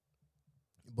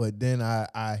 But then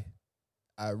I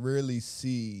rarely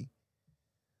see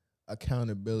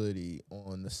accountability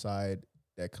on the side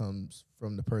that comes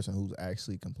from the person who's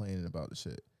actually complaining about the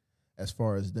shit. As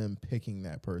far as them picking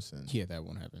that person. Yeah, that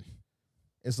won't happen.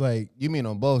 It's like, You mean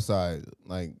on both sides?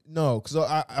 Like, no, because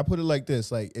I put it like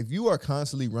this: like, if you are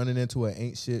constantly running into an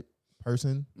ain't shit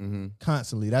person,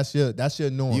 constantly, that's your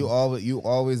norm. you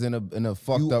always in a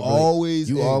fucked You up. always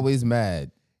you in- always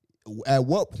mad. At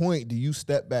what point do you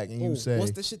step back and you say,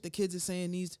 what's the shit the kids are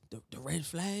saying? These the red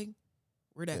flag.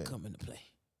 Where'd that Yeah. come into play?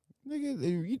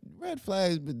 Nigga, red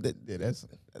flags. But that's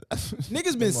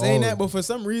Niggas been Them saying old- that, but for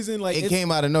some reason, like it it's,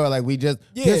 came out of nowhere. Like we just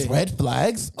Yeah. there's red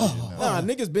flags. Oh, nah,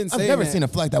 niggas been I've saying never that. seen a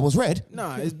flag that was red.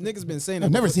 Nah, niggas been saying that.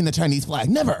 I've never but seen the Chinese flag.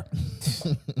 Never.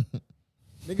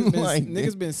 Niggas been Like,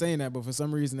 niggas been saying that, but for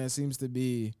some reason that seems to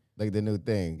be Like the new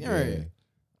thing. Yeah, right.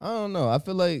 I don't know. I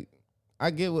feel like I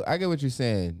get what you're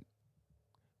saying.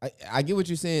 I get what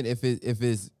you're saying if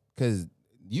it's because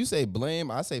you say blame,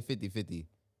 I say 50-50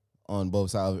 on both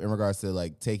sides in regards to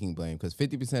like taking blame, because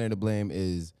 50% of the blame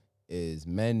is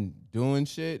men doing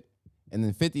shit, and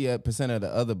then 50% of the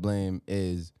other blame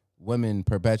is women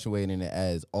perpetuating it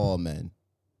as all men.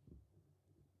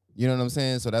 You know what I'm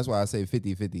saying? So that's why I say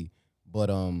 50-50. But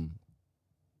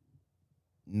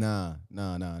nah.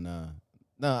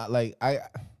 Like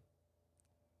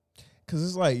because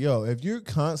it's like, yo, if you're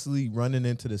constantly running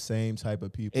into the same type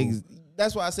of people,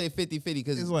 that's why I say 50-50,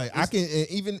 because it's like I can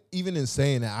and even in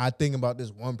saying that, I think about this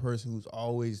one person who's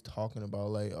always talking about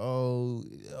like, oh,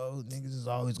 niggas is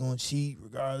always gonna cheat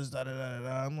regardless. Da da da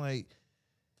da. I'm like,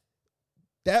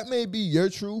 that may be your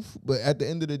truth, but at the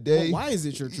end of the day, Well, why is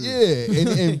it your truth?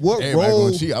 Yeah, and what Everybody role?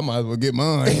 gonna cheat. I might as well get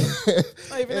mine.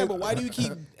 Not even that, but why do you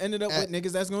keep ending up with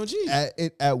niggas that's gonna cheat?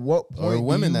 At what point? or do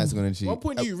women you- that's gonna cheat. What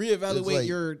point do you reevaluate like-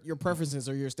 your preferences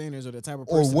or your standards or the type of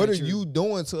Or person? what are that you're- you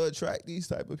doing to attract these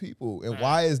type of people? And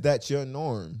why is that your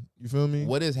norm? You feel me?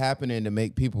 What is happening to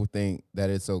make people think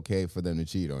that it's okay for them to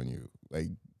cheat on you? Like,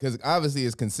 because obviously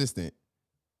it's consistent.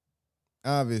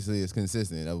 Obviously it's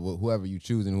consistent of whoever you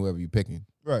choose and whoever you picking.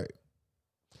 Right.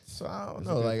 So I don't That's a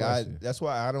know. good Like question. that's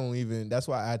why I don't even. That's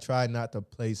why I try not to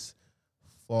place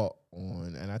fault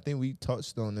on. And I think we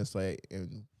touched on this like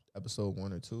in episode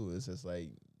 1 or 2. It's just like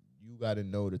you got to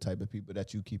know the type of people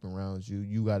that you keep around you.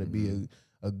 You got to be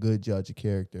a good judge of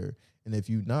character. And if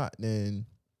you not, then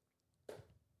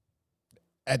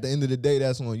at the end of the day,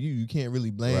 that's on you. You can't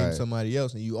really blame Right. somebody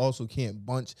else, and you also can't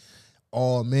bunch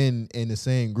all men in the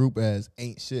same group as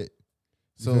ain't shit.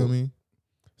 You So- feel me?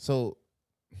 So,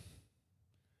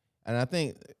 and I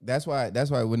think that's why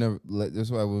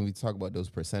when we talk about those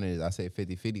percentages, I say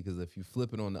 50-50 because if you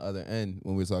flip it on the other end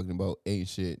when we're talking about ain't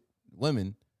shit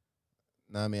women,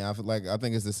 I mean, I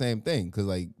think it's the same thing because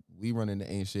like we run into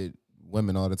ain't shit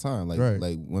women all the time, like Right.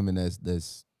 like women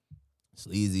that's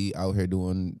sleazy out here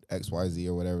doing XYZ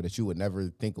or whatever that you would never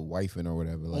think of wifing or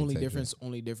whatever. Like only type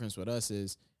shit. difference with us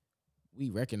is we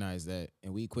recognize that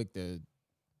and we quick to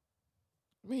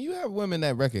I mean, you have women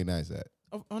that recognize that.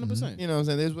 100%. You know what I'm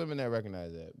saying? There's women that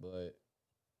recognize that, but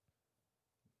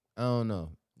I don't know.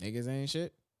 Niggas ain't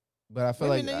shit. But I feel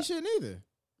Women like ain't shit neither.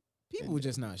 People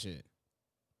just not shit.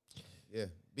 yeah,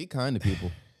 be kind to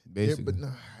people. Yeah, Basically, but no,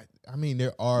 I mean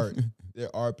there are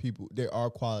people, there are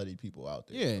quality people out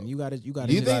there. Yeah, and you gotta You you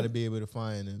think- got to be able to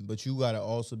find them, but you got to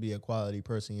also be a quality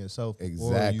person yourself.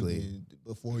 Exactly.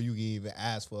 Before you can even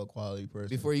ask for a quality person.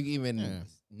 before you even Yeah.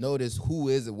 notice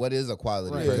what is a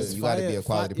quality Right. person, you got to be a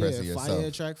quality person Fire yourself.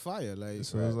 attract fire. Like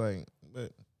So it's like,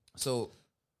 but So,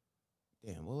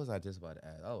 damn, what was I just about to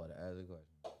ask? I was about to ask a question.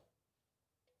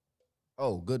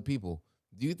 Oh, good people.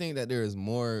 Do you think that there is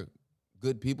more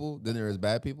good people than there is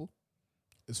bad people?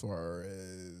 as far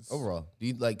as Overall, do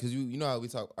you like because you know how we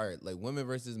talk? All right, like women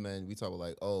versus men. We talk about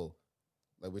like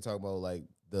like we're talking about like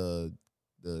the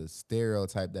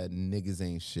stereotype that niggas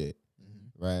ain't shit,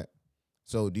 right?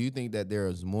 So do you think that there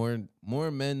is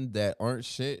more men that aren't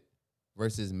shit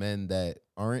versus men that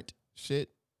aren't shit?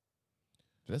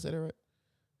 Did I say that right?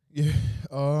 yeah,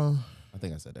 I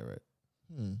think I said that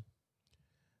right.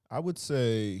 I would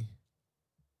say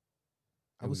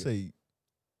we go.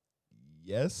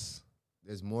 Yes.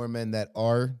 There's more men that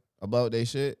are about they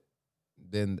shit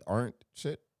than aren't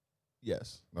shit.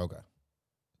 Yes. Okay.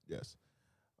 Yes.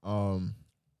 I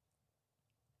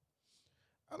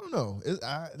don't know.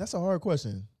 That's a hard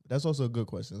question. That's also a good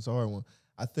question. It's a hard one.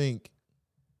 I think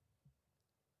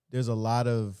there's a lot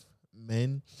of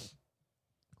men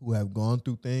who have gone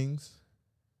through things.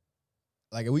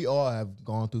 Like we all have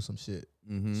gone through some shit,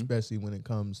 Mm-hmm. especially when it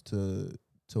comes to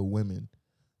women.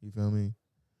 You feel me?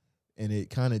 And it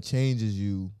kind of changes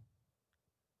you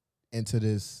into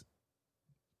this.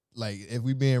 Like, if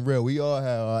we being real, we all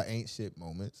have our ain't shit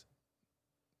moments.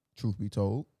 Truth be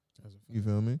told. You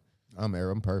feel me?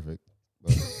 I'm perfect.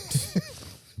 But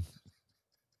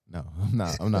no, I'm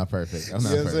not. I'm not perfect. I'm not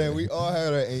You know what I'm perfect. saying? We all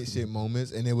had our ain't shit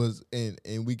moments, and it was and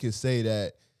we could say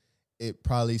that it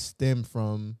probably stemmed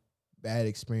from bad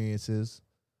experiences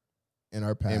in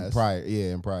our past. in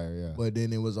prior, yeah. But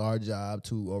then it was our job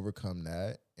to overcome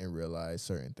that and realize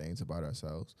certain things about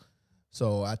ourselves.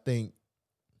 So I think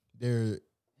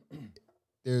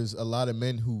there's a lot of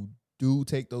men who do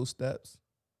take those steps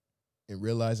and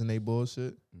realizing they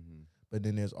bullshit. Mhm. But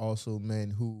then there's also men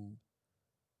who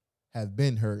have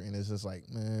been hurt and it's just like,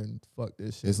 man, fuck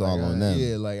this shit. It's Like, all on I- them.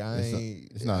 Yeah, like I It's not-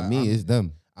 ain't. It's not me. It's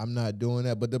them. I'm not doing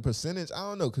that. But the percentage, I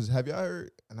don't know. Because have y'all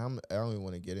heard? And I don't even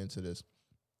want to get into this.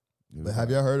 But have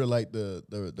y'all heard of like the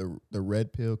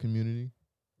red pill community?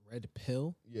 red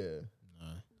pill. Yeah. Nah.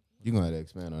 You gonna have to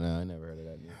expand on that? I never heard of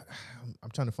that. Name. I'm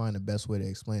trying to find the best way to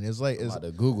explain it. It's like I'm it's about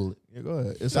to Google it. yeah, go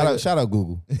ahead. It's Shout like out, shout out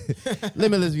Google.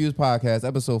 Limitless Views Podcast,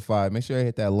 episode 5. Make sure you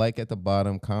hit that like at the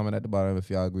bottom, comment at the bottom if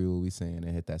y'all agree with what we saying,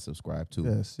 and hit that subscribe too.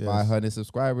 Yes, yes. 500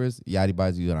 subscribers, Yachty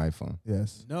buys you an iPhone.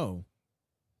 Yes. No.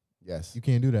 Yes. You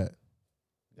can't do that.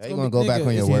 How you gonna gonna be- go back nigga,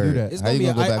 on you your can't do word? that. It's How gonna you be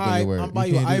gonna go back on your word? I'm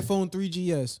buying you an can't do- iPhone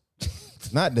 3GS.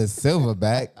 Not the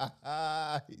silverback.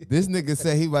 This nigga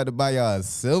said he about to buy y'all a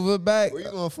silverback. Where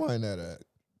you gonna find that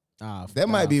at? That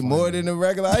might be more than a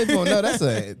regular iPhone. No, that's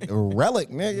a relic,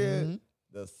 nigga. Mhm.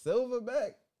 The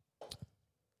silverback.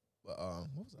 But,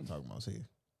 what was I talking about here?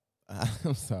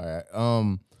 I'm sorry.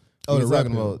 Oh, we the was red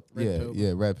talking pill. about Red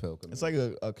pill. red pill. It's like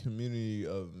a community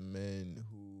of men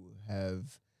who have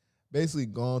basically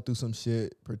gone through some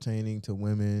shit pertaining to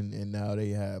women, and now they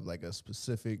have like a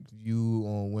specific view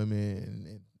on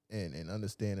women and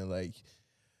understanding like,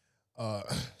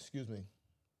 excuse me,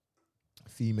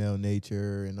 female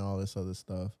nature and all this other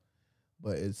stuff.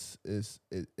 But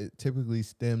it typically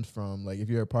stems from like if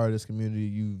you're a part of this community,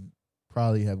 you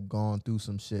probably have gone through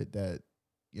some shit that,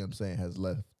 you know what I'm saying, has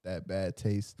left that bad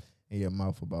taste in your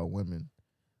mouth about women.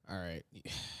 All right.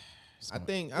 I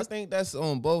think that's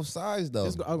on both sides though.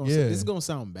 This is gonna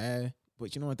sound bad,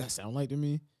 but you know what that sound like to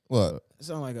me? What? It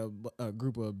sound like a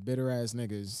group of bitter ass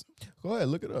niggas. Go ahead,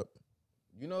 look it up.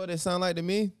 You know what it sound like to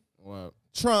me? What?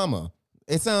 Trauma.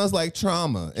 It sounds like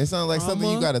trauma. It sounds like something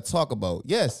you got to talk about.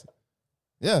 Yes.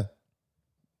 Yeah.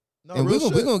 No, And real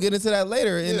we're shit. gonna get into that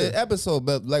later in Yeah. the episode.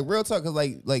 But like real talk, cause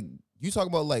like you talk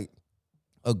about like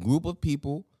a group of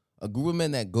people, a group of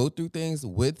men that go through things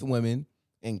with women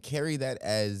and carry that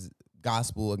as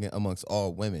gospel again amongst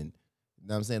all women. You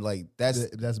know what I'm saying? Like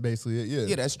That's basically it. Yeah.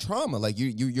 yeah, that's trauma. Like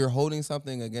you're holding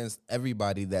something against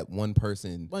everybody that one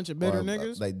person Bunch of bitter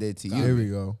niggas? like did to you. There we go.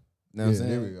 You know what Yeah, I'm saying?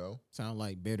 there we go. Sound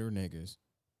like bitter niggas.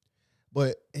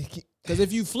 But Because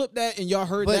if you flip that and y'all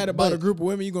heard But- that about but- a group of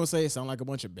women, you gonna say it sound like a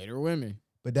bunch of bitter women.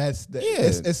 that's Yeah.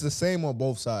 it's the same on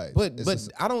both sides. But It's but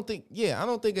the I don't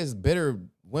think it's bitter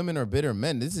women or bitter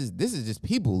men. This is just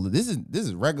people. This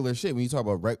is regular shit. When you talk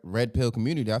about red pill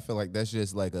community, I feel like that's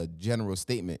just like a general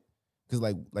statement.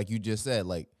 Because like you just said,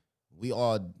 like we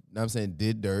all, know what I'm saying,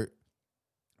 did dirt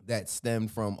that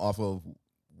stemmed from off of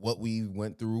what we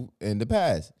went through in the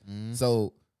past.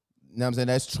 So, you know what I'm saying,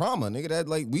 that's trauma, nigga. That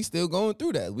like we still going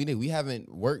through that. We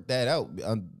haven't worked that out.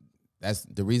 That's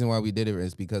the reason why we did it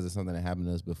is because of something that happened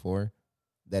to us before.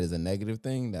 That is a negative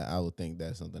thing. That I would think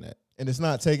that's something that. and it's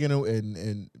not taking away,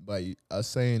 and by us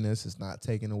saying this, it's not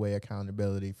taking away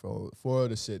accountability for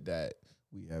the shit that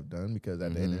we have done, because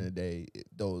at the end of the day,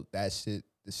 the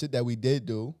shit that we did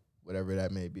do, whatever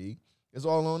that may be, it's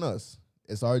all on us.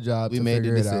 It's our job We to made the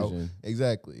figure it out. decision.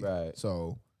 Exactly. Right.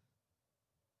 So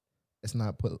it's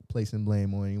not placing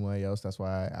blame on anybody else. That's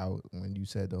why when you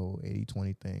said the whole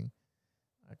 80-20 thing,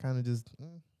 I kind of just.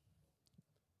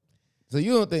 So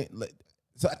you don't think like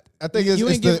So I think You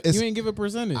it's ain't give a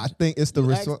percentage. I think it's the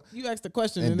response. You asked the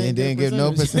question And and, then they didn't give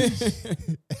no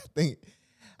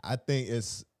I think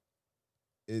it's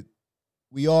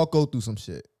we all go through some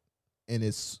shit, and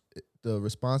it's the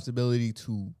responsibility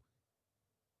to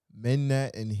mend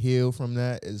that and heal from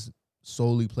that is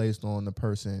solely placed on the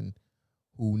person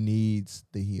who needs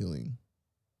the healing.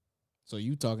 So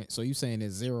you saying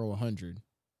it's 0 or 100?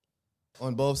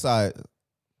 on both sides.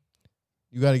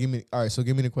 You got to give me all right. So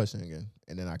give me the question again,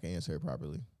 and then I can answer it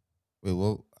properly. Wait,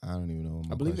 well, I don't even know. What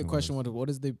my I believe the question was. was what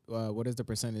is the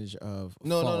percentage of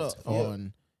No, fault no. Yeah.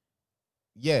 on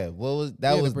Yeah, what was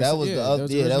that? Yeah, Was the that perc- was yeah, the that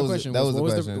was the yeah that original was question. that was the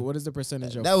What question. what is the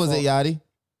percentage of That was it, fault? Yachty.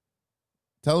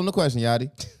 Tell him the question, Yachty.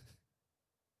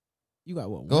 You got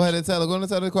what? Go ahead and tell him. Go ahead and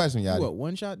tell him the question, You Yachty. what?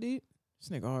 One shot deep? This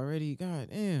nigga already. God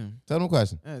damn. Tell him the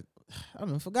question. I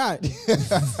done forgot.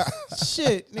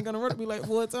 Shit, nigga gonna run me like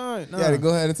 4 times. Nah, Yachty, go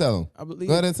ahead and tell him. I believe.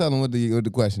 Go ahead and tell him what the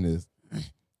question is.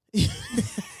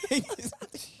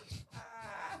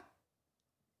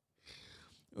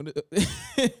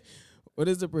 What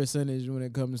is the percentage when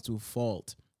it comes to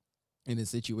fault in a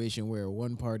situation where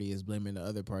one party is blaming the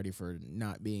other party for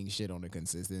not being shit on a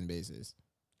consistent basis?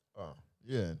 Oh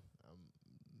yeah,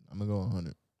 I'm gonna go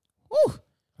 100. Woo!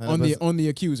 100%. On the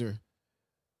accuser.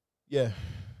 Yeah,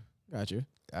 Gotcha.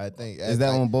 I think Is that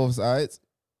on both sides?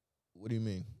 What do you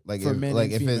mean? Like For if, men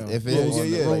like and if it's female. if it's Roles- on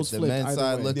yeah, the, like roles the flipped men's either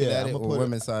side way. looking Yeah, at it I'ma or put it-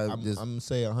 women's side I'm just gonna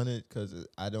say 100 because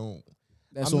I don't.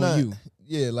 That's I'm on not- you.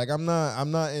 Yeah, like I'm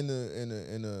not in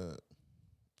the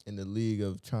league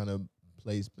of trying to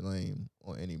place blame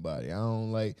on anybody. I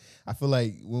don't like. I feel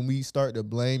like when we start to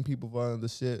blame people for the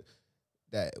shit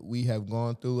that we have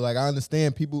gone through, like I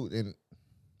understand people, and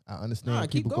I understand Nah,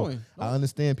 keep people going. I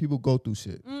understand people go through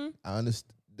shit. Mm, I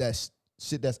understand that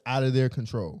shit that's out of their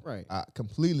control. right. I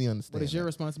completely understand. But it's your that.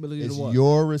 responsibility It's to what?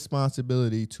 your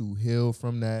responsibility to heal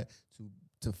from that,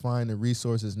 to find the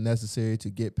resources necessary to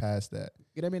get past that.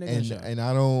 Get that man a And gunshot.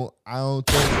 I don't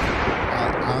think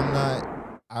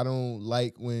I don't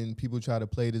like when people try to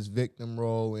play this victim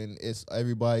role and it's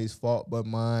everybody's fault but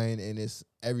mine and it's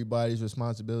everybody's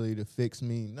responsibility to fix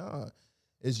me. Nah,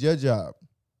 it's your job.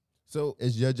 so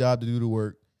It's your job to do the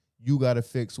work. You got to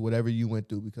fix whatever you went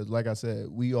through because, like I said,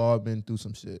 we all been through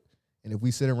some shit. And if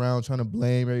we sit around trying to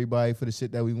blame everybody for the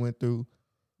shit that we went through,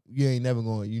 you never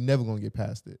gonna get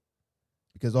past it.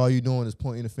 Because all you're doing is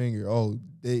pointing the finger. Oh,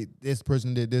 this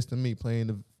person did this to me, playing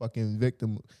the fucking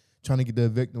victim. trying to get the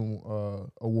victim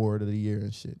award of the year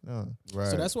and shit. Right.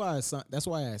 So that's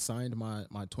why I signed my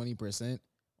 20%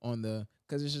 on the,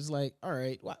 because it's just like, all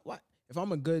right, why if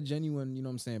I'm a good, genuine, you know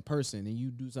what I'm saying, person, and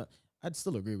you do something, I'd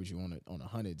still agree with you on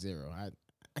 100-0.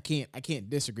 I can't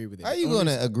disagree with it. How you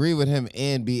gonna agree with him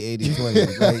and be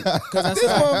 80-20? Like, cause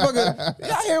this motherfucker,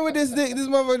 y'all hear what this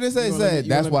motherfucker said?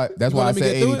 That's why I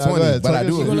said 80-20. But I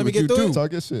do agree with you too.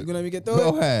 Talk your shit. You gonna let me get through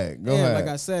Go it? ahead. Go ahead.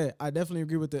 Like I said, I definitely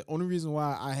agree with the only reason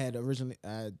why I had originally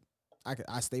I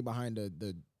stay behind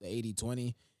the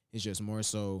 80-20 is just more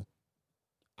so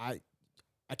I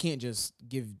can't just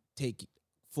take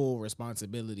full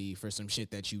responsibility for some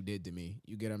shit that you did to me.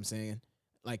 You get what I'm saying?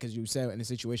 Like, because you said in a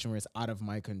situation where it's out of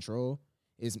my control,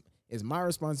 is my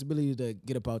responsibility to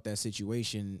get about that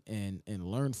situation and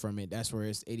learn from it. That's where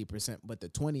it's 80%. But the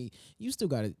 20, you still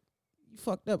got to, you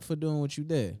fucked up for doing what you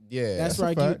did. Yeah, that's where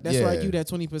I give that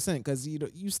 20%, because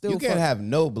you still, you can't have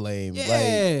no blame.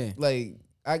 Yeah,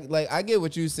 I get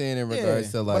what you're saying in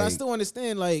regards to, like, but I still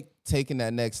understand, like, taking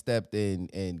that next step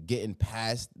and getting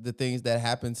past the things that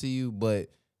happen to you, but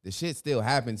the shit still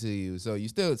happened to you. So you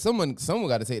still, someone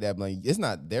got to take that blame. It's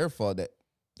not their fault that.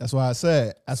 That's why I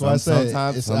said.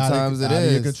 Sometimes it out of your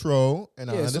is control,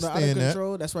 and I understand so out of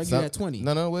control, that's why I give that 20.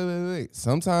 No, wait.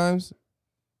 Sometimes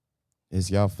it's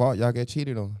y'all fault. Y'all get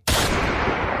cheated on. He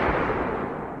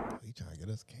trying to get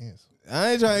us canceled.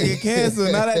 I ain't trying to get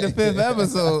canceled. Not at the 5th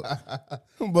episode.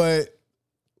 But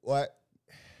what?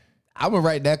 I'm gonna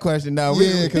write that question down.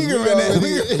 Yeah, we can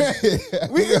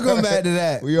come back to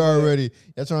that. We already.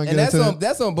 Y'all trying to get into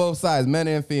that's on both sides, men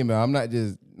and female. I'm not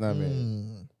just not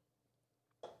man.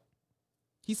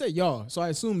 He said y'all, so I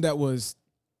assumed that was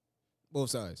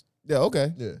both sides. Yeah,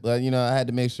 okay. Yeah. But I had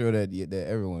to make sure that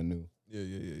everyone knew. Yeah.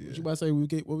 What you about to say?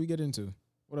 What we get into?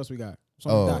 What else we got? It's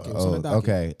on the docket. It's on the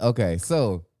docket. Okay.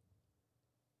 So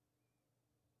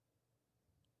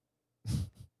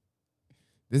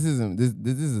this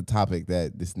is a topic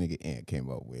that this nigga Ant came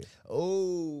up with.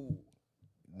 Oh,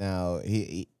 now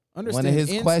he understand, one of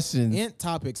his questions. Ant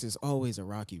topics is always a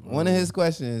rocky road. One of his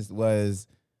questions was,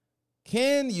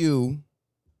 can you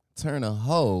turn a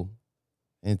hoe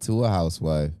into a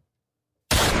housewife?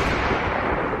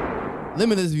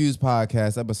 Limitless Views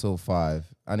Podcast, episode 5.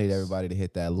 I need everybody to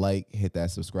hit that like, hit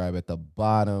that subscribe at the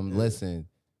bottom. Yeah. Listen,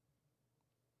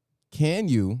 can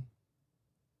you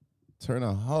turn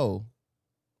a hoe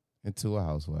into a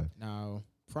housewife? Now,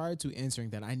 prior to answering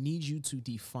that, I need you to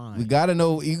define. You gotta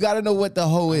know what the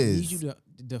hoe is. I need you to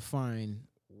define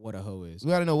what a hoe is.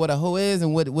 We gotta know what a hoe is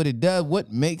and what it does.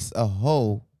 What makes a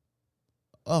hoe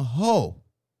a hoe?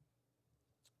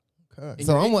 Okay.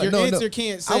 So your answer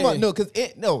can't say.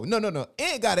 No.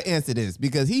 Ant gotta answer this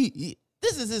because he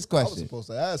this is his question. I was supposed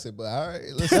to ask it, but all right,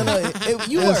 listen.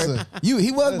 He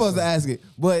was supposed to ask it,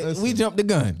 but we jumped the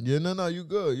gun. Yeah, no, you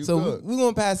good. We're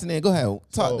gonna pass it in. Go ahead,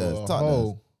 talk to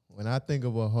us. When I think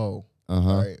of a hoe,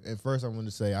 all right, and first I'm going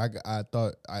to say I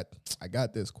thought I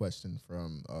got this question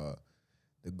from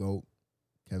the GOAT,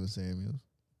 Kevin Samuels.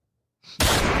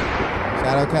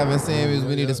 Shout out Kevin Samuels.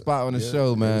 We need a spot on the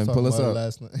show, man. Pull us up.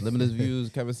 Limitless Views,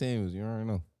 Kevin Samuels. You already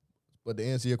know. But to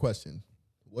answer your question,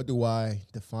 what do I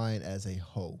define as a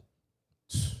hoe?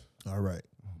 All right.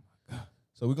 Oh my God.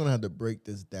 So we're gonna have to break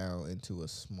this down into a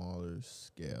smaller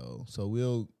scale. So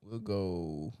we'll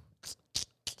go.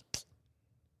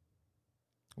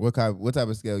 What type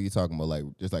of scale you talking about? Like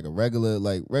just like a regular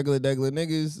degular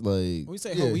niggas? Like when we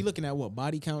say hoe, we looking at what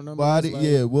body count numbers?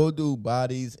 We'll do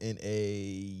bodies in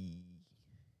a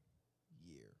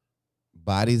year.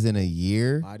 Bodies in a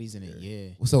year? Bodies in a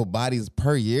year. So bodies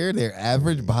per year? Their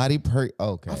average body per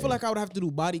okay. I feel like I would have to do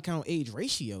body count age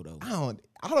ratio though. I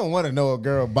don't want to know a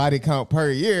girl body count per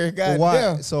year. God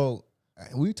damn. So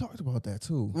we talked about that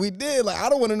too. We did. Like I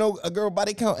don't want to know a girl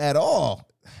body count at all.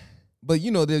 But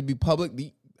there'd be public.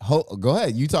 Go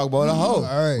ahead. You talk about a hoe.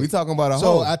 All right. We talking about a hoe.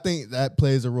 So I think that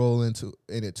plays a role in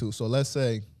it too. So let's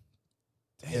say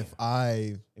if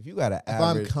you got an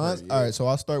average, all right. So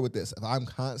I'll start with this. If I'm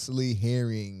constantly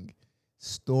hearing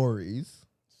stories.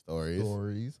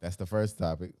 That's the first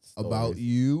topic. About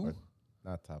you,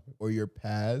 not topic, or your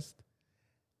past.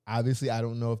 Obviously, I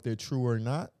don't know if they're true or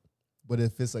not. But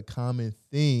if it's a common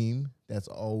theme, that's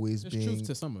always There's truth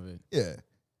to some of it. Yeah,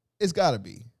 it's got to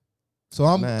be. So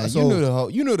you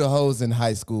knew the hoes in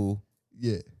high school.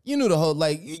 Yeah. You knew the hoe,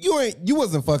 like you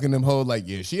wasn't fucking them hoes like,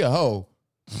 yeah, she a hoe.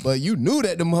 But you knew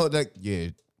that them hoes, like, yeah,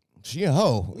 she a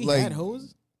hoe. We like, had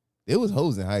hoes? It was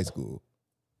hoes in high school.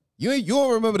 You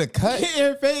don't remember the cut?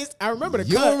 Your face. I remember the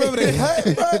cut. You don't remember the cut,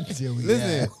 bro?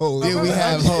 Listen, we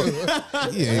have hoes.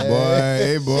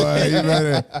 Hey boy, you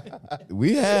better.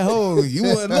 We had hoes. You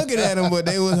wasn't looking at them, but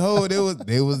they was hoes.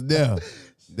 They was there.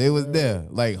 They was there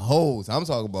like hoes. I'm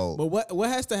talking about But what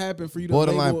has to happen for you to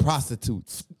borderline label,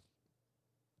 prostitutes.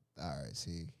 All right,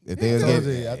 see. If they was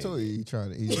getting, I told you, he's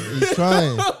trying. He's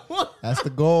trying. That's the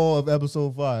goal of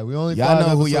episode 5. We only y'all 5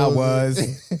 know who y'all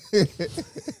episodes in. was.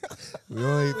 we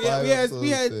only we 5 had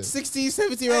episodes 16,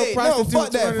 17-year-old Hey, no, prostitutes. fuck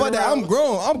that. running Fuck that.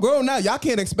 around. I'm grown now. Y'all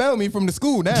can't expel me from the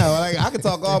school now. Like I can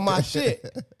talk all my shit.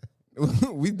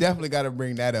 We definitely got to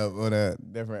bring that up on a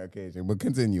different occasion. But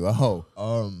continue. A hoe.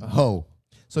 A hoe.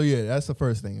 So yeah, that's the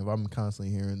first thing. If I'm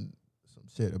constantly hearing some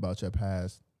shit about your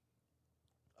past,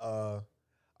 I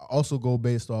also go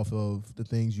based off of the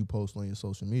things you post on your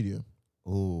social media,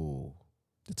 Ooh.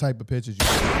 the type of pictures you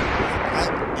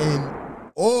post.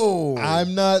 Oh.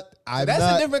 I'm not. That's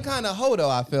not, a different kind of hoe though.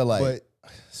 I feel like.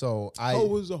 But so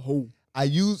Hoe is a hoe. I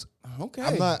use. Okay.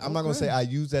 I'm not gonna okay. say I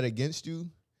use that against you,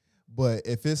 but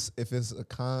if it's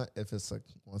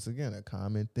once again a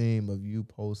common theme of you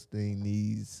posting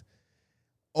these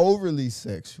overly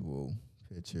sexual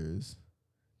pictures,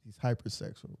 these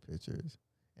hypersexual pictures,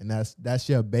 and that's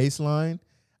your baseline,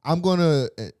 I'm gonna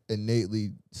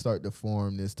innately start to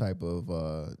form this type of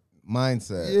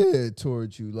mindset.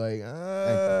 towards you. Like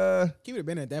Keep it a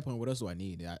been at that point. What else do I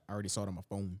need? I already saw it on my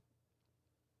phone.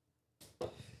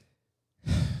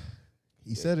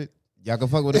 he said it. Y'all can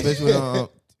fuck with a bitch with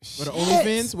With the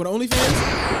OnlyFans? With the OnlyFans?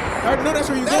 I already know that's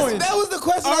where you're going. That was the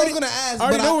question I was gonna ask. I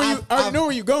already but know where you. I already know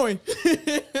where you're going.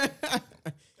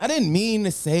 I didn't mean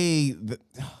to say.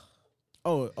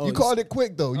 You called it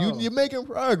quick though. Oh. You're making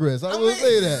progress. I will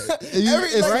say that.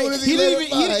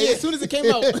 As soon as it came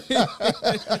out.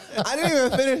 I didn't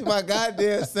even finish my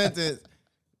goddamn sentence.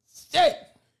 Shit.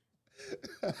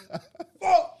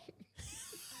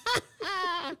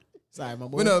 Sorry, my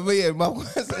boy. But yeah, my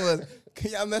question was,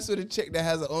 can y'all mess with a chick that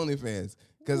has an OnlyFans?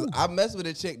 Because I messed with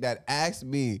a chick that asked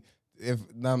me if,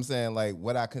 know what I'm saying, like,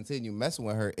 would I continue messing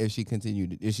with her if she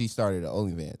started an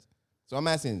OnlyFans? So I'm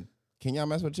asking, can y'all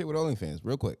mess with a chick with OnlyFans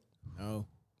real quick? No.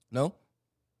 No?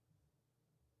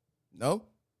 No?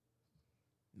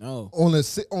 No. On a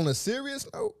serious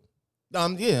note,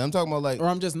 I'm talking about like. Or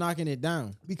I'm just knocking it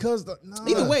down. because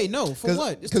Either way, no. For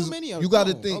what? There's too many of them. You got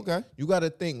to No. think. Okay. You got to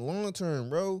think long term,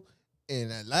 bro. And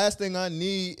the last thing I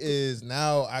need is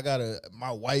now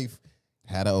my wife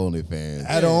Had an OnlyFans.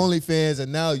 had her OnlyFans,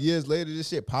 and now years later this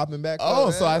shit popping back. Oh,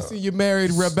 up. so I see you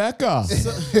married Rebecca.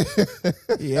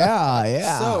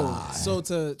 yeah. So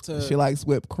to She likes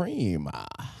whipped cream.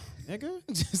 nigga,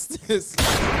 just this.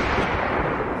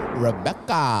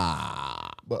 Rebecca.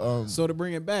 But So to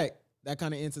bring it back, that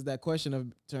kind of answers that question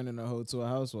of turning a hoe to a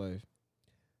housewife.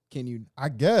 Can you? I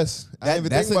guess I didn't even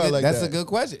That's think about it like that's that. a good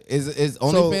question. Is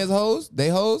OnlyFans hoes? They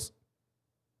hoes?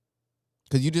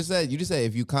 Because you just said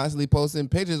if you constantly posting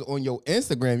pictures on your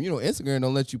Instagram, Instagram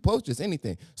don't let you post just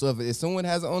anything. So if someone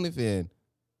has an OnlyFans,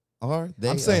 are they?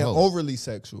 I'm saying a hoe? overly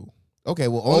sexual. Okay,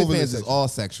 well, overly OnlyFans is sexual. all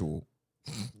sexual.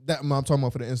 That I'm talking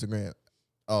about for the Instagram.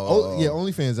 Oh, Yeah,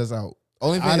 OnlyFans, that's out.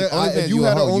 OnlyFans. If If you you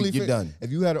had an you're OnlyFans, done.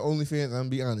 if you had an OnlyFans, I'm gonna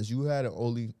be honest, you had an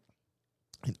Only.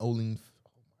 Oh my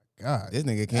God, This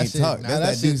nigga that can't shit, talk. nah, That's that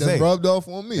that shit dude done say. rubbed off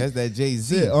on me. That's that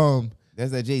Jay-Z. Shit,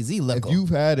 That's that Jay-Z if look. you've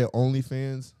had an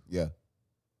OnlyFans, Yeah.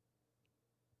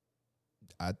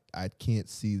 I can't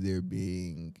see there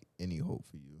being any hope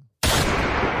for you.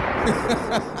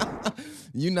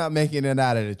 You're not making it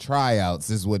out of the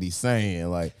tryouts, is what he's saying.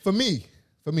 Like, For me,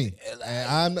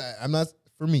 and I'm not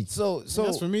for me. so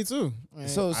That's for me too.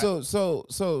 So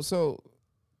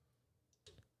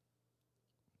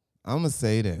I'm gonna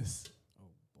say this. Oh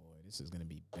boy, this is gonna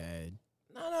be bad.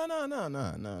 No.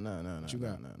 What you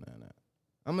got? No.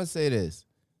 I'm gonna say this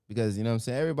because you know what I'm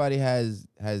saying. Everybody has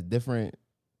different.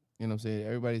 You know what I'm saying.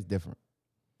 Everybody's different.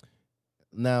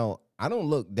 Now I don't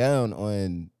look down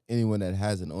on anyone that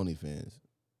has an OnlyFans.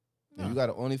 No. If you got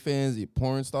an OnlyFans, you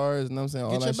porn stars, you know what I'm saying,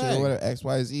 all Get that your shit, bag. or whatever,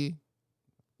 XYZ.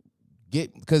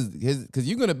 Because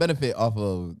you're gonna benefit off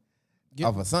of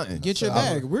something. Get your So,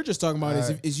 bag. We're just talking about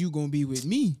Alright. is you gonna be with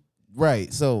me?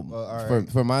 Right. So Well, all right.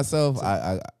 for myself,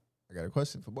 I I got a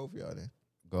question for both of y'all then,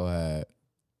 go ahead.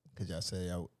 because y'all say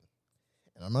and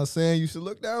I'm not saying you should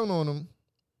look down on them,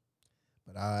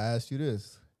 but I'll ask you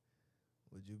this: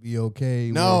 would you be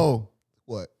okay? No.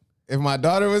 With what? If my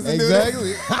daughter was to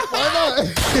Exactly. do Why not?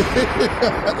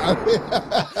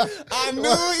 I knew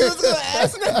he was gonna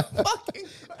ask that fucking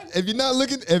question. If you're not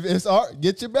looking, if it's art,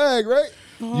 get your bag, right?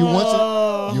 You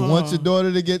want your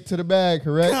daughter to get to the bag,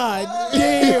 correct? God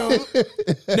damn.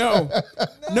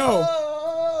 No.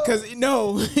 Cause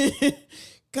no.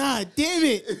 God damn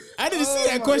it. I didn't see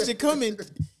that question coming.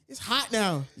 It's hot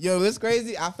now. Yo, it's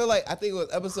crazy. I think it was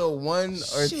episode 1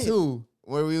 or Shit. 2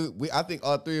 where I think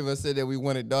all three of us said that we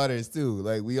wanted daughters too.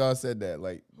 Like we all said that.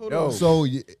 Like no, So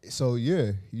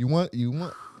yeah, you want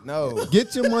no,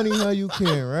 get your money how you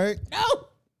can, right?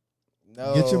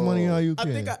 no. Get your money how you I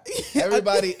can.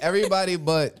 think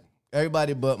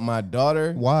everybody but my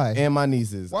daughter. Why? And my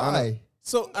nieces. Why?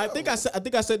 So I think I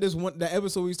said this one the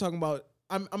episode we was talking about.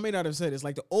 I may not have said this.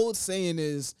 Like the old saying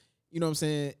is, you know what I'm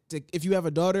saying? If you have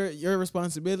a daughter, your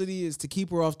responsibility is to keep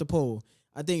her off the pole.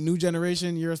 I think new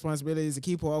generation, your responsibility is to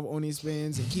keep her off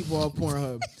OnlyFans and keep her off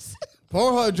Pornhub.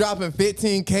 Pornhub dropping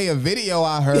 $15K a video.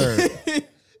 I heard.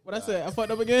 What I said? I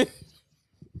fucked up again.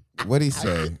 What he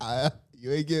say?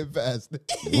 You ain't getting past it.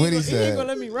 What he He ain't said? gonna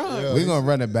let me rock. We gonna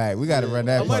run it back. We gotta run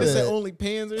that. I might part. have said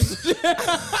OnlyPans or something.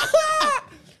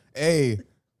 Hey,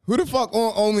 who the fuck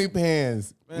on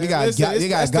OnlyPans? Man, You got listen, you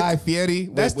got that's the- Guy Fieri.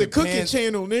 That's the with cooking pans.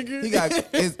 channel, nigga. He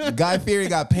got Guy Fieri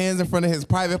got pans in front of his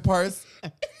private parts.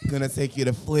 Gonna take you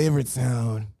to Flavored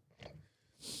Town.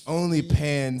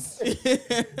 OnlyPans.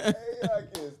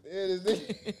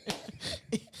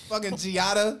 Fucking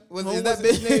Giada. Is that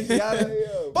bitch named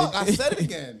Giada? Fuck, I said it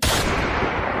again.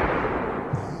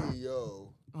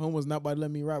 Home was not about to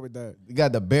let me rock with that. You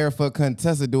got the Barefoot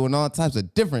Contessa doing all types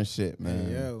of different shit,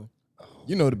 man. Yo,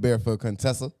 You know the Barefoot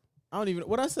Contessa. I don't even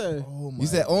what I said. Oh my You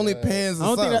said OnlyPans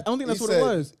or something. I don't think that's You what said-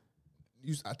 it was.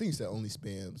 I think you said only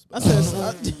spams. I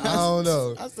said I don't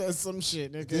know. I said some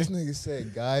shit, This nigga. nigga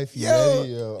said Guy Fieri.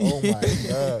 Yo. Oh my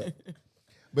god.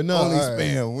 But no, Only all right.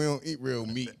 spam. We don't eat real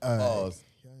meat. All right. Pause.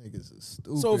 Y'all niggas is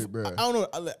stupid, So bro. I don't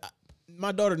know.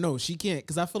 My daughter, no, she can't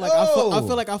because I feel like No. I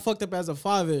feel like I fucked up as a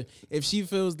father if she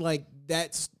feels like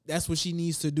that's what she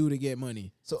needs to do to get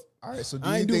money. So all right. So do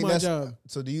I you ain't do think my that's job.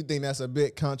 so? Do you think that's a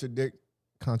bit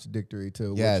contradictory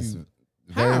to Yes. what you?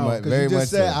 Very How? much. Because Very you much.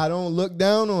 just said so. I don't look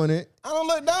down on it. I don't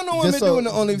look down on women doing the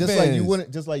OnlyFans.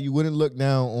 Just like you wouldn't look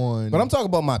down on. But I'm talking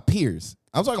about my peers.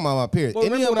 I'm talking about my peers. Well,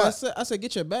 Any remember of what my- I said? I said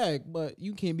get your bag, but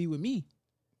you can't be with me.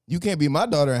 You can't be my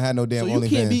daughter and have no damn So you OnlyFans.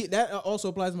 can't be. That also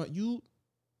applies to my you.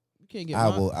 You can't get. I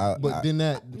my, will. But then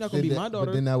that You're not gonna then be that- my daughter.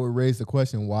 But then that would raise the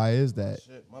question: why is that?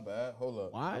 Shit, my bad. Hold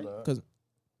up. Why?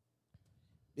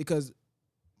 Because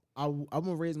I'm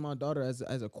gonna raise my daughter as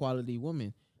a quality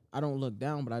woman. I don't look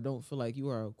down, but I don't feel like you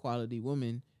are a quality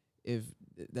woman if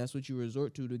that's what you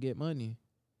resort to get money.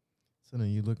 So then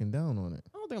you looking down on it.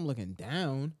 I don't think I'm looking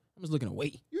down. I'm just looking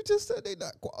away. You just said they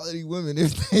not quality women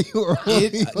if they were.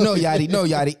 No,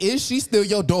 Yachty. Is she still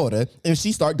your daughter if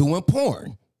she start doing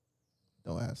porn?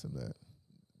 Don't ask him that.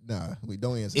 Nah, we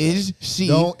don't answer. Is she?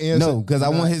 Don't answer- No, because I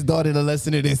do want not- his daughter to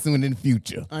listen to this soon in the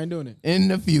future. I ain't doing it. In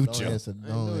the that. future. Don't answer.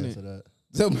 Don't doing answer it. that.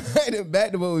 So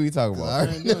back to what we talking I about.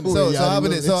 already know So where how Yachty about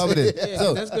this? So how about living. this? Yeah,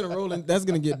 So that's gonna roll in. That's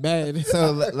gonna get bad.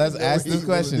 So let's ask where this he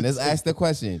question. living. Let's ask the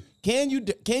question. Can you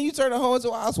turn a hoe into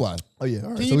a housewife? Oh yeah. All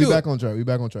right. Can So you we do back it? on track. We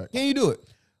back on track. Can you do it?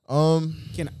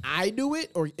 Can I do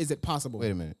it, or is it possible?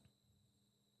 Wait a minute.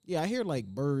 Yeah, I hear like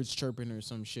birds chirping or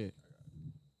some shit.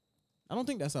 I don't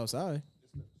think that's outside.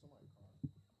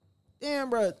 Damn,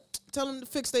 bro. Tell them to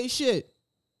fix their shit.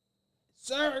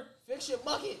 Sir, fix your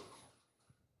bucket.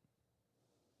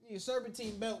 Need a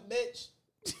serpentine belt, bitch.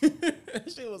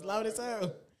 That shit was loud as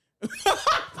hell.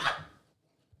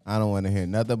 I don't want to hear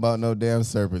nothing about no damn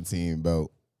serpentine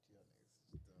boat.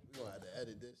 We gonna have to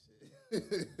edit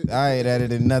this shit. I ain't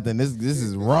edited nothing. This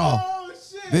is raw. Oh,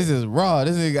 shit. This is raw.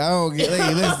 This nigga, I don't get.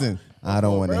 Hey, listen. I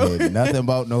don't want to bro. hear nothing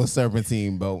about no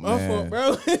serpentine boat, My fault, man.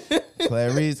 bro.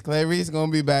 Clarice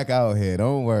gonna be back out here.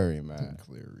 Don't worry, man.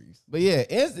 Clarice. But yeah,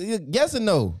 yes or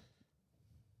no?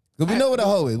 Cause we know what a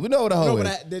hoe is. We know what a hoe No,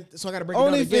 is. but so I gotta break it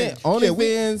down again.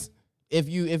 OnlyFans. If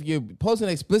you're posting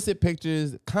explicit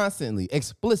pictures constantly,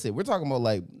 explicit. We're talking about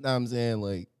like, know what I'm saying,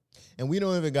 like, And we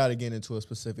don't even got to get into a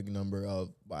specific number of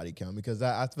body count because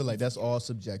I feel like that's all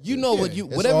subjective. you know what you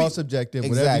It's whatever all you- subjective.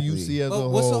 Whatever you Exactly. see as But a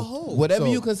what's a whole. hoe? whatever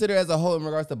So- you consider as a whole in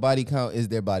regards to body count is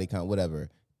their body count, whatever.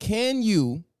 Can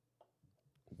you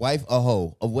wife a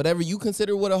hoe of whatever you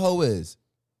consider what a hoe is?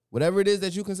 Whatever it is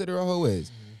that you consider a hoe is.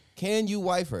 Can you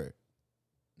wife her?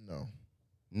 No.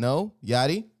 No?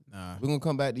 Yachty? Nah. We're gonna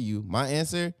come back to you. My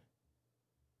answer,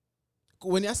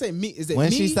 When I say me, is it when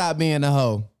me? she stopped being a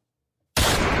hoe.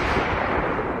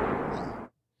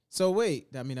 So wait,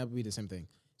 I mean that would be the same thing.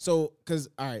 So, cause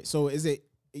all right, so is it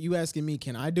you asking me?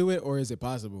 Can I do it or is it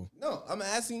possible? No, I'm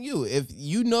asking you. If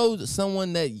you know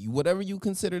someone that whatever you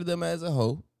consider them as a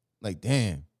hoe, like,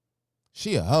 damn,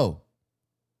 she a hoe.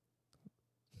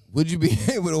 Would you be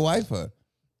able to wife her?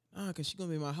 Cause she gonna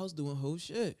be in my house doing whole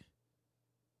shit.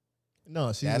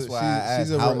 No, she's That's a, why she's, I asked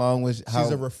she's a how re- long was how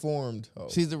she's a reformed hoe.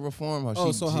 she's a reform hoe. Oh,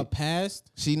 she, so she, her past.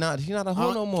 she not a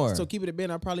hoe no more. So keep it a bit.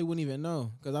 I probably wouldn't even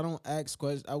know because I don't ask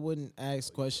questions. I wouldn't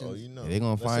ask questions. Oh, you know. They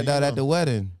gonna Let's say find you out at know. the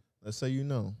wedding. Let's say you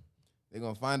know. They're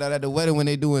gonna find out at the wedding when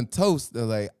they doing toast. They're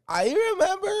like, I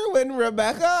remember when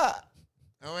Rebecca.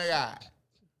 Oh my God,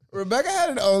 Rebecca had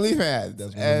an OnlyFans.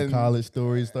 That's when the college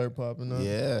stories start popping up.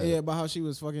 Yeah, Yeah, about how she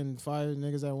was fucking 5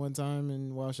 niggas at one time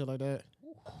and wild shit like that.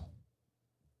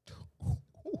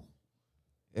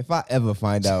 If I ever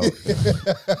find out,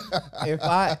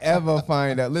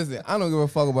 listen, I don't give a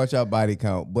fuck about y'all body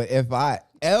count, but if I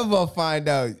ever find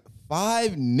out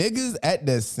 5 niggas at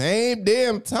the same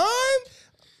damn time,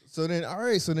 So then, all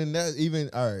right. So then that even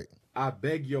all right. I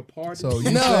beg your pardon. So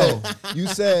you No. you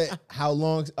said how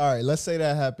long? All right. Let's say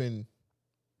that happened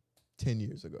 10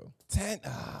 years ago. 10.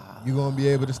 You gonna be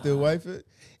able to still wife it?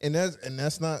 And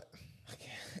that's not.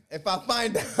 If I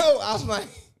find out, I'm like,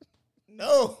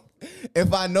 no.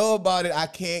 If I know about it, I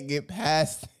can't get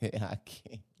past it. I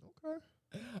can't.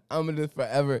 Okay. I'm gonna just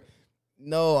forever.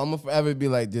 No, I'm gonna forever be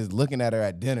like just looking at her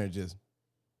at dinner, just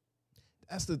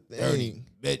That's the dirty thing.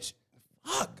 bitch.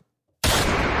 Fuck.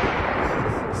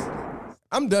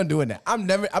 I'm done doing that. I'm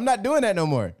not doing that no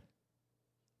more.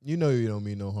 You know you don't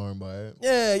mean no harm by it.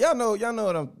 Yeah, y'all know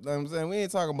what I'm saying. We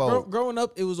ain't talking about. Growing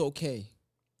up, it was okay.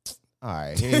 All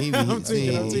right, here he I'm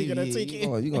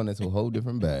tweaking. You going into a whole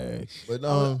different bag. But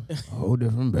A whole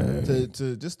different bag.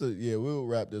 we'll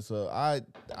wrap this up.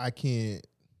 I can't.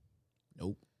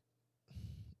 Nope.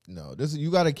 No, this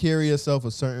you got to carry yourself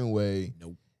a certain way.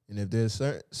 Nope. And if there's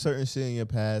certain shit in your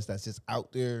past that's just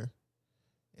out there,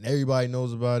 and everybody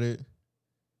knows about it,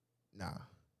 nah,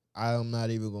 I'm not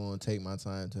even going to take my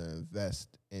time to invest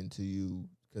into you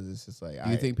because it's just like.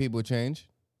 Do you think people change?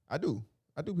 I do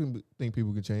think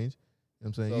people can change. You know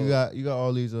what I'm saying? So- you got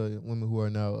all these women who are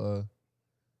now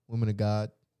women of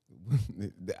God.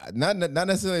 Not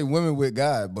necessarily women with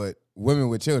God, but women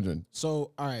with children.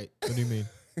 So, all right. What do you mean?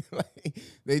 Like,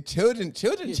 they children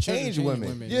Yeah, change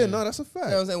women. Yeah, no, that's a fact.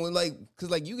 You know what I'm saying? When, like, cause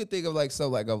like you could think of like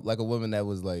a woman that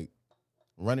was like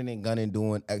running and gunning,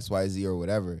 doing XYZ or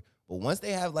whatever. But once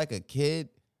they have like a kid,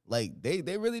 like they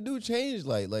really do change.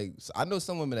 Like I know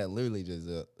some women that literally just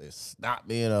they stop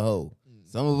being a hoe.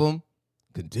 Some of them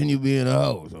continue being a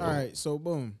hoe. So All right. So,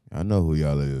 boom. I know who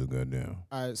y'all is, goddamn.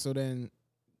 All right. So then,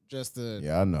 just to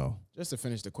Yeah, I know.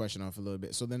 finish the question off a little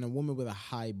bit. So then, a woman with a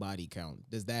high body count,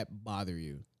 does that bother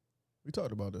you? We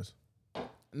talked about this.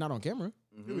 Not on camera.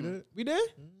 Yeah, we did. We did.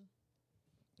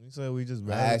 We said we just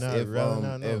I asked rather if,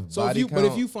 not know. if So if body you, count,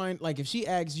 but if you find like if she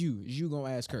asks you, is you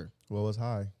gonna ask her? Well, it's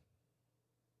high.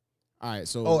 All right.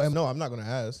 So Oh, and no, I'm not gonna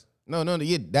ask. no,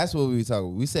 yeah, that's what we were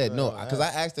talking. We said no, No, because I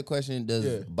asked the question: Does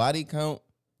Yeah. body count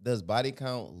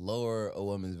lower a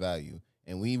woman's value?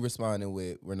 And we responded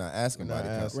with, "We're not asking We're not body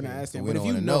count. asking. we're not So asking. we But don't if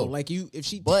you wanna know, like if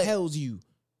she But- tells you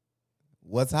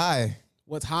What's high?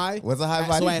 what's high, What's a high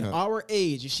body so at count? our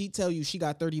age, if she tell you she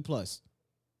got 30 plus,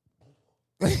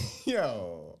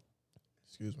 Yo.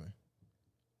 Excuse me.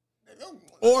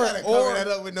 Or or- cover that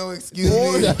up with no excuse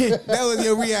me. That was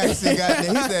your reaction,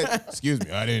 goddamn. He said, "Excuse me,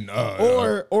 I didn't."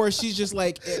 or she's just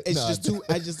like it's Nah. just too.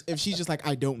 If she's just like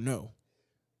I don't know.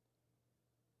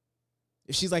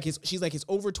 If she's like it's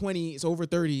over 20, it's over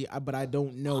 30, but I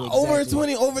don't know exactly. over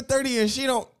 20, over 30, and she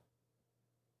don't.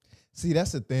 See,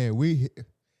 that's the thing.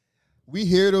 We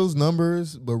hear those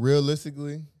numbers, but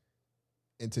realistically,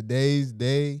 in today's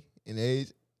day and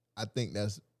age, I think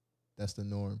that's the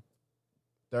norm,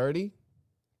 30?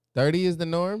 30 is the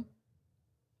norm?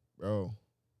 bro.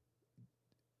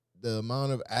 The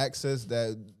amount of access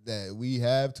that we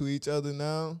have to each other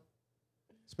now,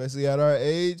 especially at our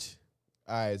age,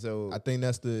 All right, so I think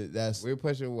that's we're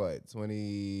pushing what?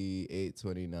 28,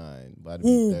 29, about to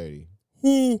Who? be 30.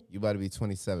 Who? You about to be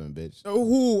 27, bitch.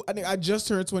 Who? I think I just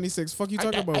turned 26. Fuck you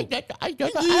talking about? I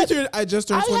I just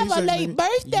turned 26. have a late nigga.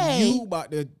 birthday. You about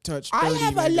to touch 30, I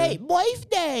have a nigga. late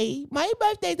birthday. My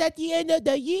birthday's at the end of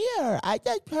the year. I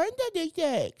just turned 36.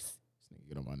 This nigga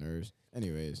get on my nerves.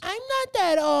 Anyways, I'm not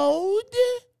that old.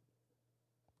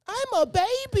 I'm a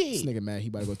this baby. nigga mad. He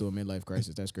about to go through a midlife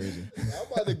crisis. That's crazy.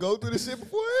 I'm about to go through this shit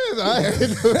before it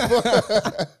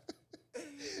is.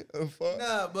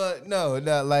 Nah, but no,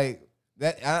 like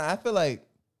that. I feel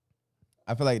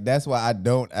like that's why I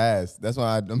don't ask. That's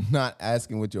why I'm not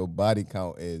asking what your body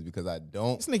count is, because I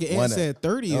don't. This nigga Ant wanna- said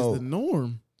 30 No. is the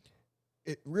norm.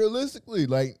 Realistically,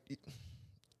 like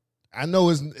I know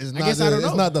it's not guess I don't it's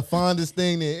know. not the fondest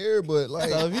thing to hear, but like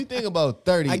So if you think about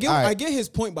 30, I get all right, I get his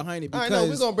point behind it all right,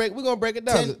 because no, we're gonna break it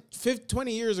down. 10, 50,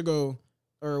 20 years ago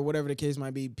or whatever the case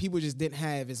might be, people just didn't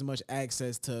have as much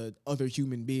access to other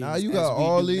human beings. now you as got we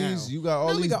all do these, now. you got all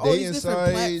Now we these got all these dating different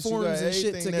sites, you got platforms and shit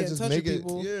everything to that get in just touch make with it.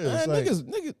 people. Yeah, Man, it's like,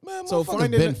 niggas, man, So motherfuckers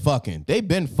finding been the- fucking. They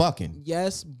been fucking.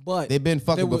 Yes, but They been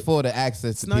fucking there wa- before the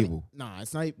access it's to not. people. Nah,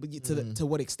 it's not. But to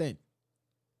what extent?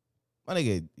 My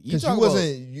nigga, Because talk you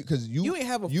wasn't because You ain't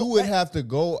have a you fu- would have to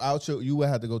go out you would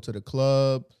have to go to the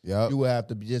club. Yep. You would have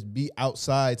to just be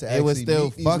outside to It actually was still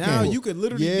meet these fucking- Now people. you could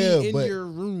literally Yeah, be in but- your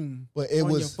room but it on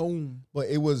your was phone. but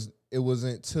it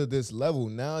wasn't to this level.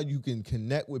 Now you can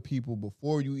connect with people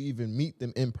before you even meet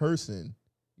them in person.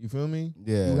 You feel me?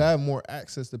 Yeah. You have more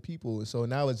access to people, so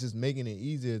now it's just making it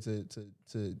easier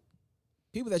to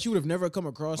People that you would have never come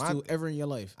across My- to ever in your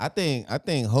life. I think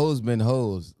hoes been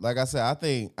hoes. Like I said, I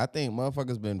think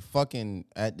motherfuckers been fucking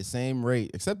at the same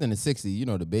rate, except in the 60s, you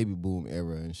know, the baby boom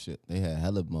era and shit. They had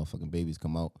hella motherfucking babies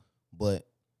come out. But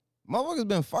motherfuckers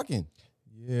been fucking.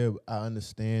 Yeah, I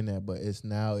understand that, but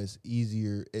it's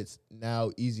easier. It's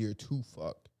now easier to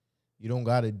fuck. You don't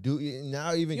gotta do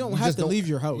now. Even You don't have just to leave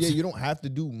your house. Yeah, you don't have to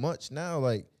do much now.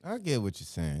 Like I get what you're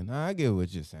saying. I get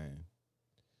what you're saying.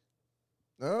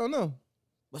 I don't know.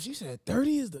 But you said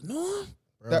 30 is the norm?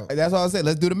 bro, That's all I said.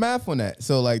 Let's do the math on that.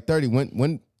 So like 30,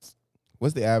 when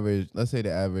what's the average? Let's say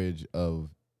the average of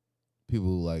people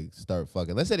who like start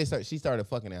fucking. Let's say she started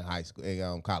fucking in high school,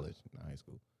 college, not high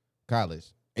school. College,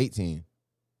 18.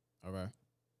 Okay.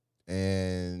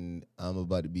 And I'm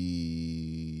about to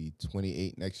be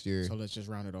 28 next year. So let's just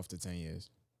round it off to 10 years.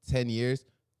 10 years,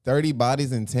 30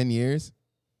 bodies in 10 years.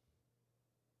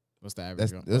 What's the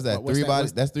average? That's that What's three that-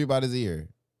 bodies. That's 3 bodies a year.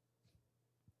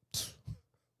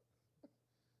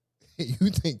 you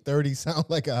think 30 sound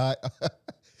like a high?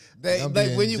 I'm Like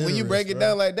being when you generous, break it bro.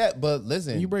 down like that, but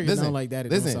listen, When you break it listen, down like that,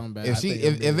 it listen, don't sound bad. If I she think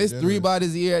I'm if being it's 3 generous.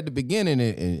 bodies a year at the beginning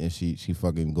and she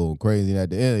fucking going crazy at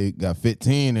the end, you got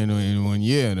 15 in 1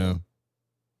 year now.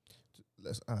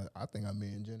 I think I'm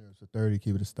being generous for 30.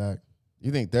 Keep it a stack.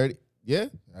 You think 30? Yeah.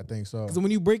 I think so. Because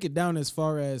when you break it down as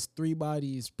far as 3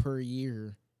 bodies per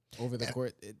year over the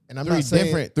course, And I'm three not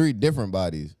saying three different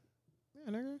bodies.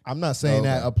 yeah, nigga. I'm not saying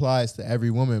that Okay. applies to every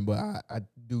woman, but I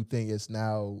do think it's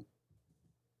now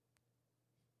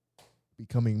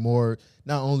becoming more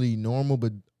not only normal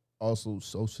but also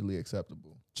socially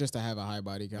acceptable. Just to have a high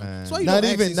body count. Man. That's why you Not don't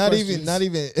ask even, these not questions. even, not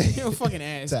even You don't fucking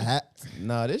ask. to have.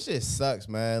 Nah, this shit sucks,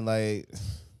 man. Like,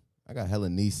 I got hella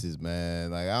nieces,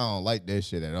 man. Like, I don't like this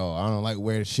shit at all. I don't like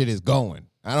where the shit is going.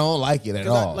 I don't like it at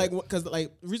all. Because the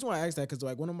reason why I asked that, because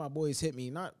like one of my boys hit me,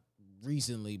 not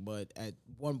recently, but at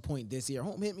one point this year,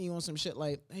 home hit me on some shit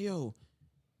like, hey, yo,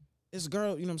 this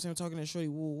girl, you know what I'm saying, talking to shorty,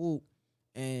 woo, woo.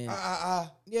 And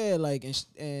yeah, like,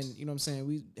 and you know what I'm saying,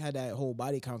 we had that whole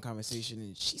body count conversation,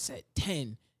 and she said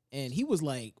 10. And he was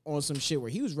like on some shit where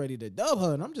he was ready to dub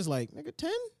her. And I'm just like, nigga,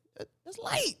 10? That's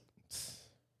light.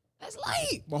 That's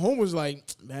light. My home was like,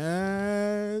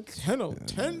 man, 10,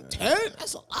 10,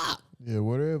 that's a lot. Yeah,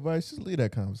 what advice? Just leave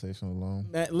that conversation alone.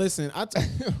 Man, listen,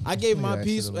 I gave my that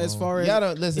piece shit as alone. far as Y'all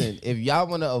don't listen. If y'all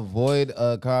want to avoid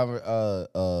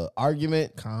a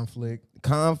argument, conflict,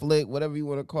 whatever you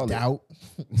want to call Doubt.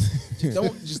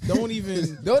 don't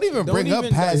even don't even Don't bring up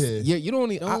even- past. Yeah. Yeah, you don't.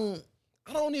 don't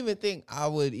I don't even think I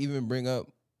would even bring up.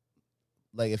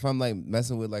 Like if I'm like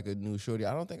messing with like a new shorty,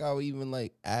 I don't think I would even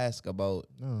like ask about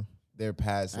No. their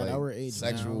past At like our age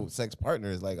sexual now. sex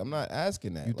partners. Like I'm not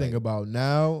asking that. You think Like, about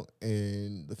now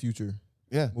and the future,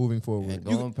 yeah, moving forward. and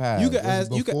going past. you could was ask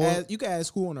before- you could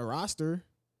ask who on the roster.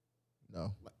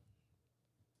 No.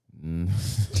 Mm.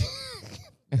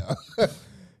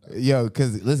 Yo,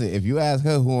 cause listen, if you ask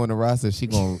her who on the roster, she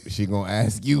gonna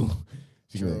ask you.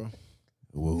 She gonna, True.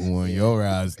 well, who on your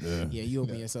roster? Yeah, you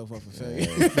open yourself up for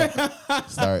failure.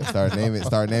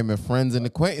 Start naming friends and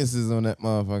acquaintances on that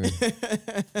motherfucker.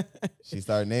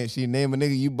 She name a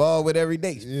nigga you ball with every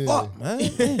day. Yeah. Fuck, man.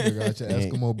 Figure out your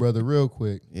Eskimo brother real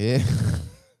quick. Yeah.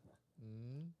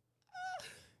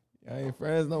 I ain't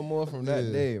friends no more from that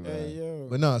Yeah. day, man. Hey, yo.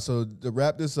 But no, so to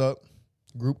wrap this up,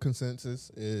 group consensus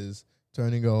is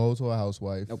turning a hoe to a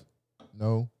housewife. Nope.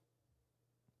 No.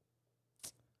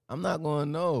 I'm not gonna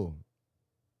know.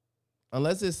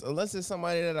 Unless it's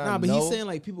somebody that I Nah, know. but he's saying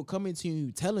like people coming to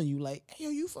you telling you like, hey, yo,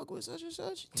 you fuck with such and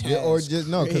such. Yeah, or That's just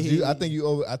no, because crazy. I think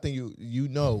you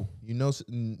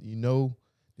know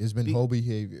there's been Be- whole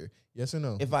behavior. Yes or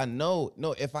no? if I know,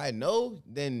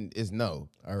 then it's no.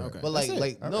 All right. Okay. But That's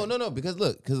like it. no, because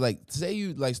look, because like say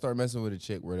you like start messing with a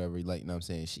chick, whatever, like, you know what I'm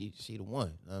saying, she the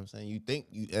one. You know what I'm saying? You think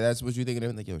that's what you thinking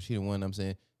of, like, yo, she the one, you know what I'm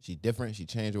saying, she different, she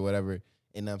changed or whatever. And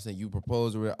you know what I'm saying, you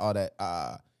propose with all that,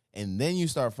 and then you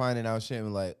start finding out shit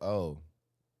and like, oh,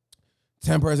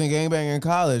 10-person gangbang in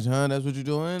college, huh? That's what you're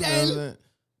doing? You know what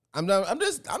I'm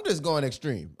saying? I'm just going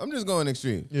extreme. I'm just going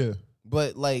extreme. Yeah.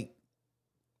 But like,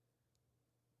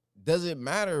 does it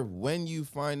matter when you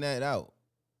find that out?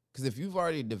 Because if you've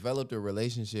already developed a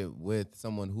relationship with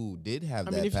someone who did have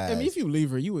that past, if you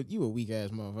leave her, you a weak ass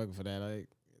motherfucker for that. Like,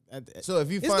 So if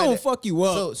you It's find gonna it- fuck you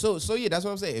up. So yeah, that's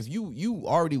what I'm saying. If you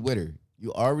already with her,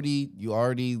 you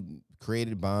already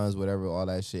created bonds, whatever, all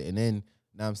that shit, and then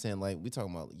now I'm saying like we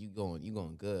talking about you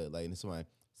going good, like and somebody.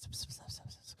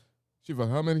 She like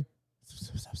how many?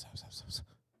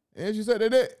 And she said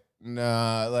that.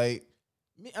 Nah, like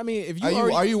I mean, if you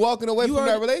are you walking away you from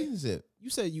that already- relationship? you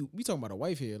said we talking about a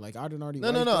wife here, like I didn't already.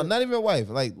 No, not even a wife.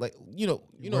 Like you know,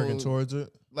 working towards it.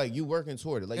 like you working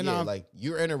toward it. Like And yeah, I'm- like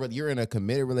you're in a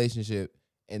committed relationship,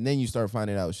 and then you start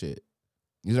finding out shit.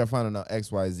 You start finding out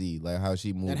XYZ, like how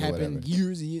she moved. that or happened whatever.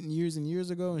 years and years and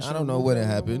years ago. And I she don't know move when it on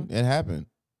no happened. more? It happened.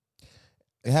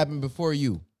 It happened before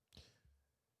you.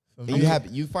 For And me,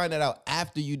 you find that out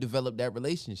after you develop that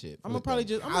relationship. I'ma with probably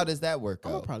them. just- How does that work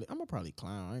I'm out? gonna probably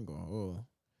clown. I ain't going. Oh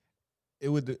it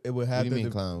would What have do you to.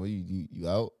 mean, clown? What, you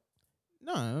out?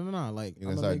 no. Like You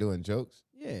gonna I'ma start make, doing jokes?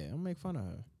 Yeah, I'm gonna make fun of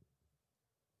her.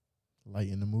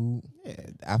 lighten the mood. Yeah,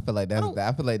 I feel like don't-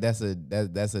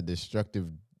 that's a destructive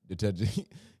detergent.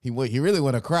 He really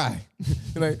want to cry.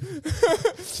 Like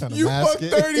Tryna you mask fucked it.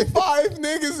 35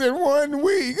 niggas in 1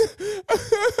 week.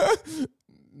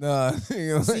 Nah,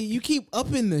 you know, see, you keep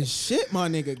upping the shit, my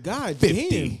nigga. God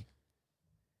 50.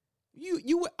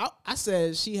 damn. I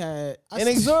said she had an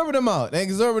exorbitant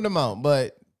amount.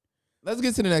 But let's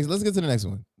get to the next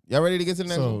one. Y'all ready to get to the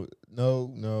next one? So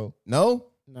no. No. No,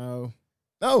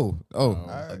 No. Oh,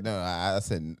 Alright. no. I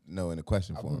said no in the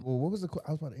question Well, form. what was the?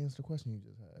 I was about to answer the question you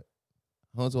just had.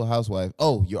 Home to a housewife.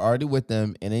 Oh, you're already with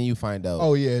them, and then you find out.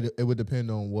 Oh yeah, it would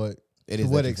depend on what it to is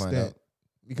what that you find extent. out.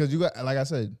 Because you got, like I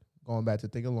said, going back to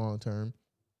thinking long term.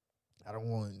 I don't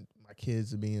want my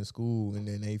kids to be in school and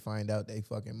then they find out they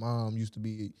fucking mom used to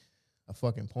be a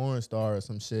fucking porn star or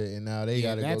some shit, and now they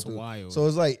yeah, gotta that's go through. wild. So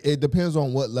it's like it depends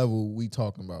on what level we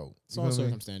talking about. it's You all feel me?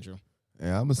 circumstantial.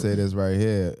 Yeah, I'm gonna say this right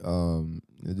here.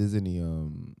 If there's any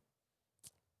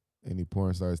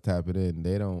porn stars tapping in,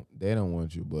 they don't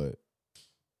want you, but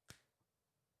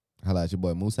holla at your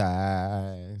boy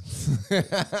Musa.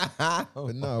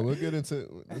 But no, let's get into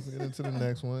the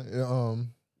next one. Oh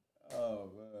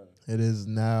man. It is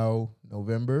now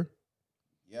November,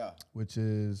 Yeah. which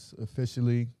is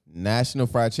officially National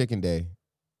Fried Chicken Day.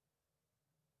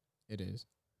 It is.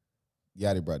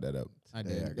 Yachty brought that up. I Yeah,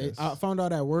 did. I guess. I found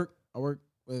out at work. I work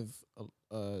with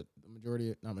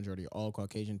all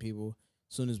Caucasian people.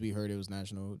 As soon as we heard it was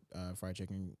National Fried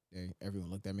Chicken Day, everyone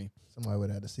looked at me. somebody would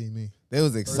have to see me. They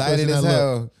was excited person as I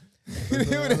hell.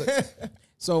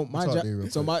 So my talk job. to you real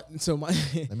So my.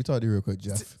 Let me talk to you real quick,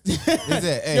 Jeff. He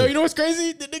said, hey, Yo, you know what's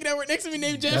crazy? The nigga that worked next to me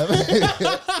named Jeff.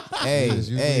 hey, It's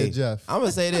usually a hey. Jeff. I'm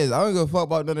gonna say this. I don't give a fuck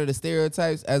about none of the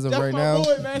stereotypes as of Jeff, right my now.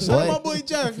 boy, man. Shout out my What? boy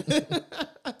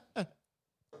Jeff.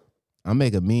 I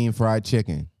make a mean fried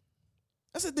chicken.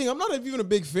 That's the thing. I'm not even a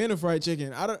big fan of fried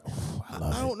chicken. I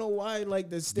don't know why. Like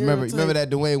the Remember stereotype. that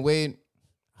Dwayne Wade?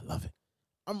 I love it.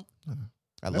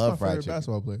 I That's love my fried favorite chicken.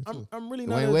 basketball player too. I'm really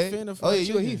not Dwayne a Wade? fan of Oh fried yeah, you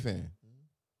chicken. a Heat fan.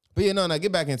 But yeah, no,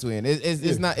 get back into it. It's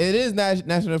Yeah. not. It is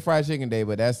National Fried Chicken Day,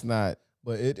 but that's not.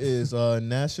 But it is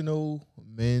National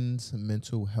Men's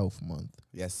Mental Health Month.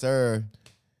 Yes, sir.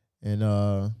 And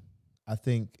I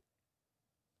think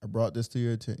I brought this to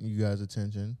you guys'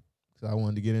 attention because I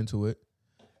wanted to get into it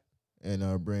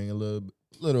and bring a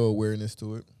little awareness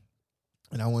to it.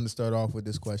 And I wanted to start off with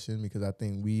this question because I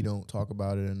think we don't talk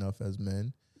about it enough as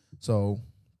men. So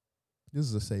this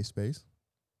is a safe space.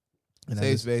 And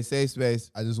Safe space.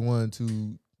 I just wanted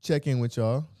to check in with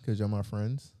y'all because you're my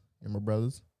friends, you're my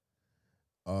brothers.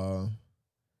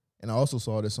 And I also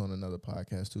saw this on another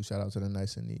podcast too. Shout out to the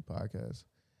Nice and Neat podcast.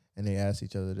 And they asked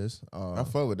each other this. I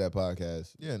fuck with that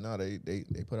podcast. Yeah, no, they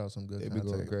put out some good They be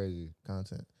going crazy.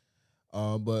 content.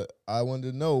 But I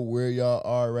wanted to know where y'all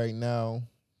are right now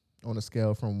on a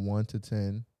scale from 1 to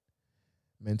 10,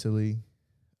 mentally,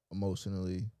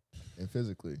 emotionally, and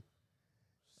physically.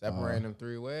 Separating them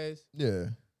three ways. Yeah,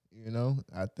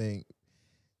 I think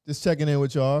just checking in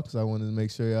with y'all because I wanted to make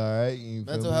sure y'all all right. You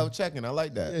feel Mental me? health checking. I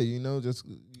like that. Yeah, just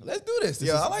Let's do this. This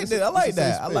Yo, is- I like this that. is- I this like is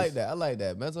that. safe I like space. that. I like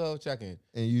that. Mental health checking.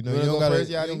 and You wanna you go don't gotta first,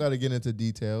 you Yachty? don't gotta get into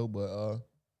detail, but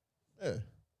yeah.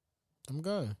 I'm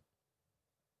good.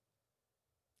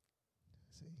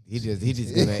 He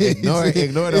just gonna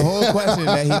ignore the whole question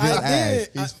that he just I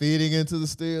asked. did. He's feeding into the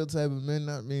stereotype of men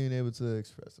not being able to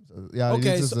express themselves. Yeah, Okay,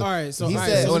 it's just so all right. So He all right,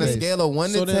 said so on a let me- scale of 1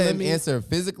 so to then let 10, me- answer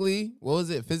physically. What was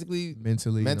it? Physically,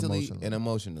 mentally mentally, and and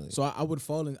emotionally. So I would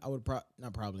fall in. I would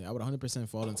not probably. I would 100%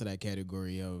 fall into that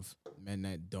category of men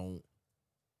that don't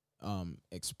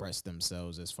express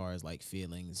themselves as far as like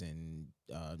feelings and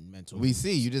mental. We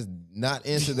see you just not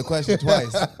answer the question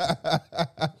twice.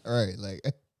 Right, like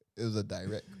it was a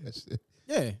direct question.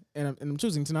 Yeah, and I'm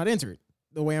choosing to not answer it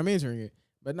the way I'm answering it.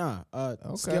 But nah,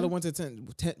 scale of 1 to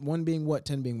 10, 1 being what,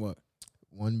 10 being what?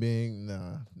 1 being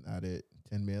not it.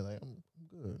 10 being like I'm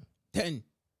good. 10.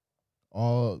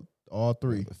 All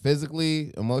 3.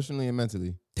 Physically, emotionally, and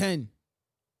mentally. 10.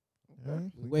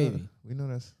 Right? Wavy. We know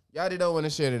that's Y'all don't want to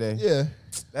share today. yeah.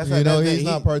 That's You how know that- he's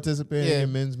not participating yeah.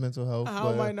 in men's mental health. How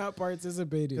am I not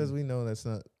participating? Because we know that's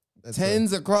not that's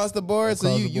tens across the board. So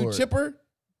Across you the you board. chipper.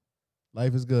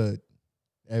 life is good.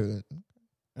 Everything.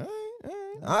 All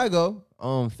right. I go.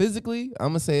 Physically, I'm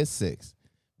gonna say it's 6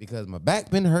 because my back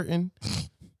been hurting,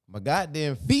 my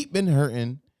goddamn feet been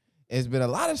hurting. It's been a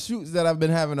lot of shoots that I've been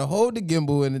having to hold the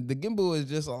gimbal, and the gimbal is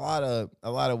just a lot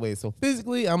of weight. So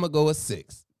physically, I'm gonna go with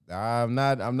 6. I'm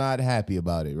not happy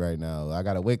about it right now. I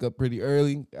gotta wake up pretty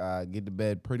early, get to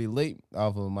bed pretty late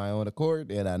off of my own accord,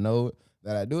 and I know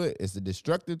that I do it. It's a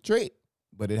destructive trait,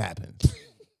 but it happens.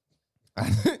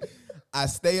 I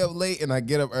stay up late and I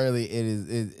get up early.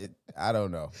 I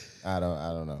don't know. I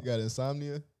don't know. You got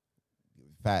insomnia?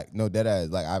 Fact. No, dead ass.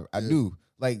 Like I do.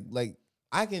 Like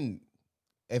I can,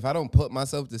 if I don't put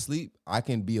myself to sleep, I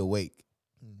can be awake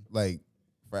like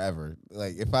forever.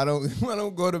 Like if I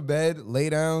don't go to bed, lay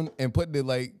down and put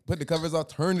the covers off,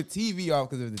 turn the TV off,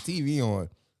 because if the TV on,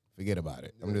 forget about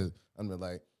it. I'm just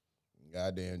like,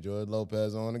 goddamn, George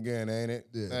Lopez on again, ain't it?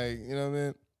 Yeah. Like, you know what I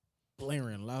mean?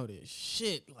 blaring loud as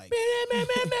shit. Like,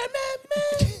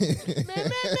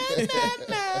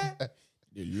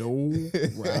 low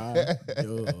rider.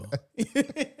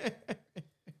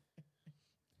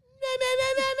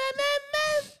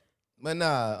 But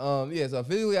nah, yeah. So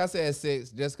physically, I say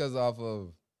 6, just because off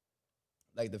of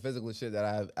like the physical shit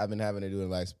that I've been having to do in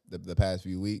like the past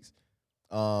few weeks.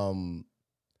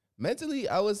 Mentally,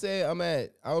 I would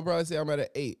probably say I'm at an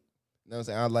 8. You know what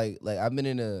I'm saying?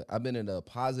 I've been in a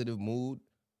positive mood.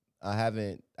 I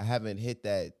haven't hit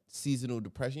that seasonal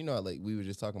depression. You know, like we were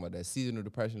just talking about that seasonal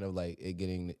depression of like it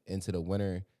getting into the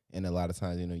winter, and a lot of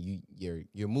times, you know,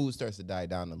 your mood starts to die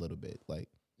down a little bit, like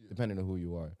depending on who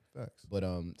you are. Facts. But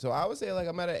so I would say like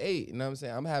I'm at an 8. You know what I'm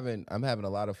saying? I'm having a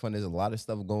lot of fun. There's a lot of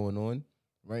stuff going on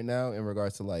right now in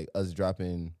regards to like us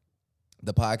dropping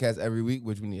the podcast every week,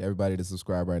 which we need everybody to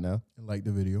subscribe right now And like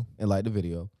the video. and like the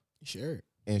video Sure.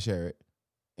 and share it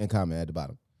and comment at the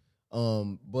bottom.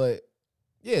 But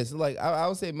yeah, so like I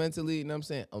would say mentally, you know what I'm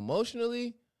saying?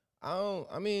 Emotionally, I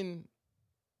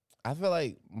feel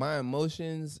like my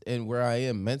emotions and where I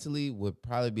am mentally would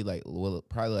probably be like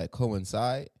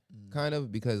coincide kind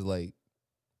of, because like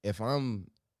if I'm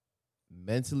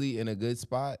mentally in a good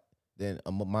spot, then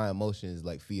my emotions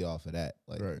like feed off of that.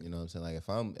 Like, Right. you know what I'm saying? Like if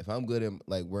I'm good in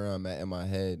like where I'm at in my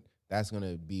head, that's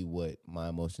gonna be what my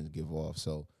emotions give off.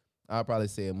 So I'll probably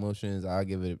say emotions. I'll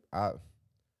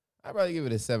probably give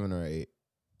it a 7 or 8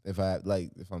 if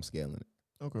I'm scaling it.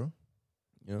 Okay.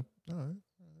 You know? All right.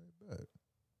 Bet.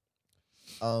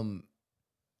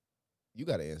 You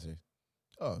got to answer.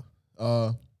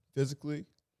 Physically,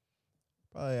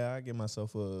 probably I give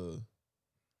myself a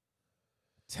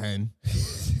 10.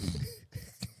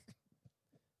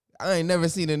 I ain't never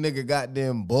seen a nigga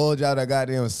goddamn bulge out a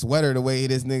goddamn sweater the way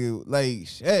this nigga, like,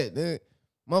 shit, nigga.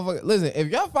 Motherfucker, listen, if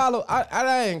y'all follow,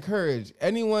 I encourage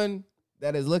anyone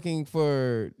that is looking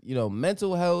for, you know,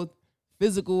 mental health,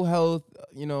 physical health,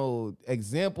 you know,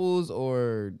 examples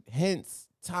or hints,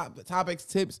 topics,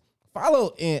 tips,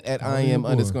 follow Ant at Follow your boy.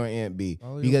 IM_AntB.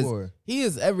 Follow your Because boy. he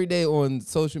is every day on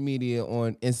social media,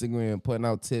 on Instagram, putting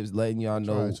out tips, letting y'all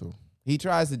know. Try to. He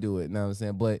tries to do it, you know what I'm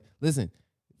saying? But listen,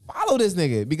 follow this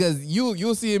nigga, because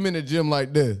you'll see him in the gym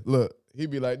like this. Look, he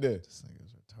be like this. This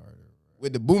nigga's retarded.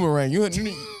 With the boomerang. You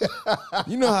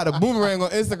know how the boomerang on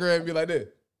Instagram be like this.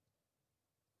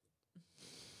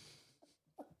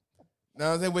 Know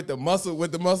what I'm saying? With the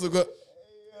muscle go.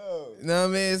 You know what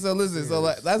I mean? So listen, so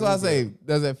like, that's why I say,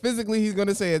 does it physically he's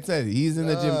gonna say a 10. He's in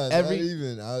the gym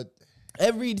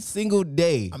every single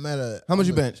day. I'm at a. How much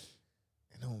you bench?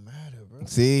 It don't matter, bro.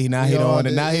 See, now he We don't all want to.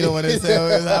 did. Now he don't want to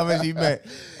tell us how much he bench.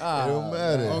 It don't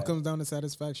matter. It all comes down to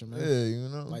satisfaction, man. Yeah, you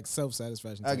know. Like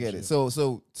self-satisfaction. I type get it. shit.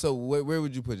 So where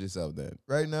would you put yourself then?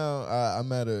 right now,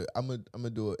 I'm at a. I'm gonna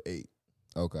do an 8.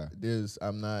 Okay.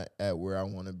 I'm not at where I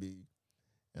want to be,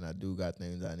 and I do got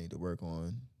things I need to work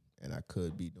on, and I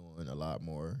could be doing a lot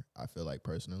more. I feel like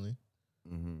personally,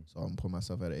 Mm-hmm. so I'm gonna put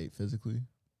myself at an 8 physically.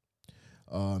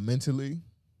 Mentally,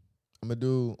 I'm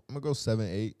gonna go 7,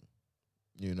 8.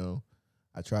 You know,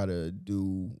 I try to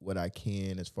do what I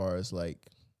can as far as like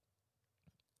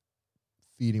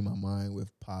feeding my mind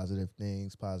with positive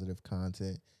things, positive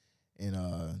content, and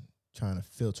trying to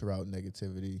filter out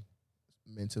negativity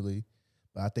mentally.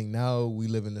 But I think now we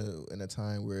live in a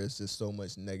time where it's just so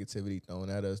much negativity thrown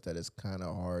at us that it's kind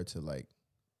of hard to like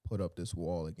put up this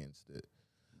wall against it.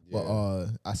 But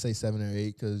I say 7 or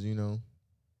 8 because, you know,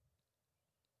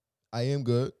 I am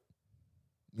good.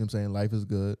 You know what I'm saying? Life is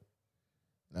good.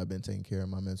 And I've been taking care of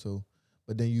my mental.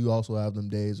 But then you also have them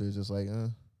days where it's just like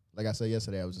I said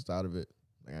yesterday, I was just out of it.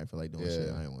 Like I feel like doing shit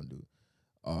I didn't want to do.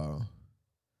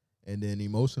 And then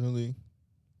emotionally,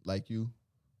 like you,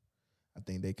 I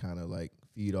think they kind of like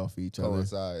feed off each other.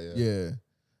 Coincide, Yeah.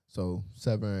 So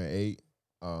 7 or 8.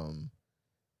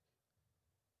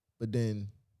 But then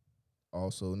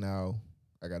also now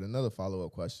I got another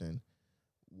follow-up question.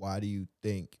 Why do you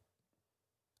think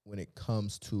when it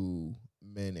comes to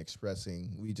men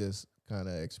expressing, we just kind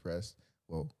of expressed,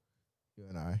 well, you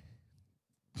and I.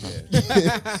 Yeah.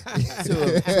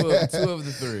 two of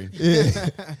the three.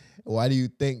 Yeah. Why do you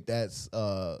think that's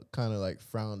kind of like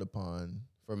frowned upon?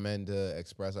 For men to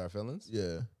express our feelings?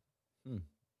 Yeah. Hmm.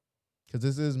 Because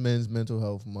this is Men's Mental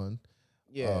Health Month.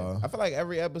 Yeah. I feel like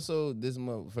every episode this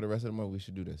month, for the rest of the month, we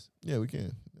should do this. Yeah, we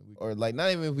can. Or like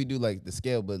not even if we do like the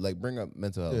scale, but like bring up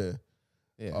mental health.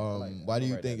 Yeah. Yeah. I like that. Why do I'll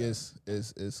you write think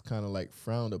that it's kind of like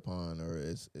frowned upon or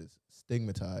it's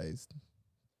stigmatized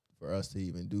for us to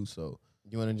even do so?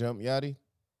 You want to jump, Yachty?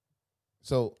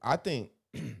 So I think,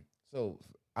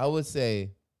 I would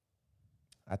say,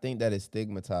 I think that it's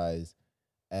stigmatized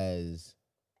as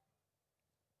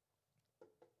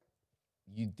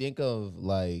you think of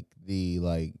like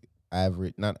the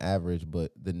average, not average,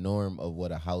 but the norm of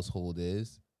what a household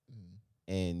is.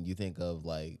 And you think of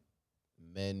like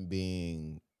men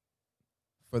being,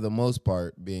 for the most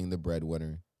part, being the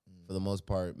breadwinner, for the most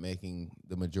part, making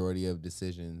the majority of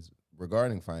decisions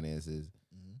regarding finances.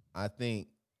 I think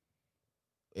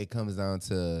it comes down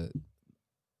to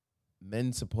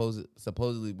men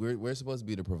supposedly we're supposed to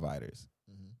be the providers.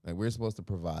 Like we're supposed to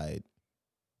provide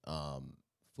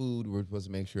food. We're supposed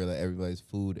to make sure that everybody's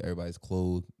food, everybody's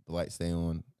clothed, the lights stay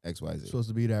on, XYZ. Supposed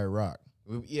to be that rock.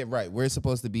 Yeah, right. We're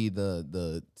supposed to be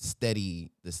the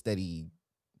steady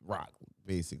rock,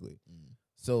 basically.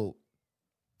 So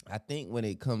I think when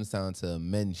it comes down to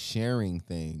men sharing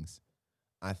things,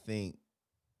 I think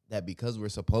that because we're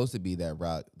supposed to be that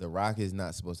rock, the rock is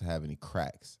not supposed to have any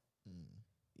cracks.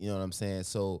 You know what I'm saying?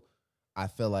 So I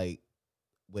feel like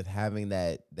with having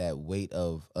that weight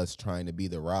of us trying to be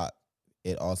the rock,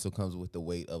 it also comes with the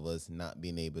weight of us not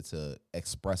being able to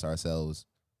express ourselves,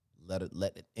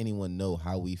 let anyone know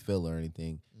how we feel or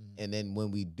anything. And then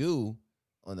when we do,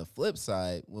 on the flip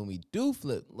side, when we do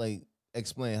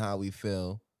explain how we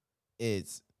feel,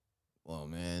 it's, well,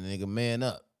 man, nigga, man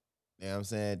up. You know what I'm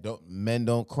saying? Men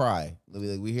don't cry.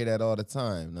 Like, we hear that all the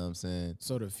time. You know what I'm saying?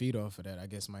 So to feed off of that, I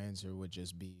guess my answer would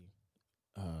just be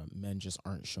men just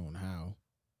aren't shown how.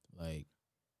 Like,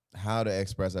 how to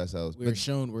express ourselves. We're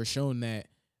shown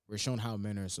how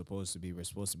men are supposed to be. We're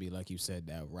supposed to be, like you said,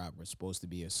 that rock. We're supposed to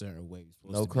be a certain way.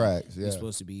 No cracks. We're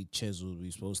supposed to be chiseled.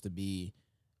 We're supposed to be,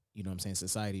 you know what I'm saying?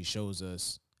 Society shows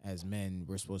us as men,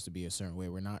 we're supposed to be a certain way.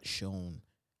 We're not shown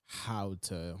how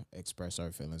to express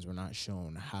our feelings. We're not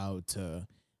shown how to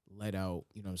let out,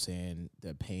 you know what I'm saying,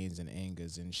 the pains and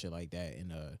angers and shit like that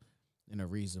in a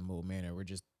reasonable manner. We're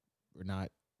not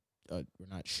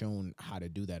shown how to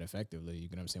do that effectively, you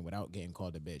know what I'm saying, without getting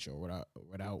called a bitch or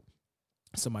without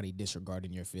somebody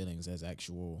disregarding your feelings as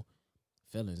actual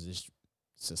feelings. This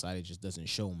society just doesn't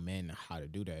show men how to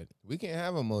do that. We can't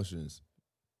have emotions.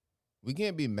 We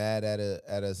can't be mad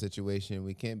at a situation.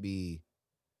 We can't be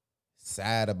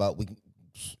sad about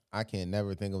I can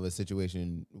never think of a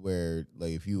situation where,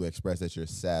 like, if you express that you're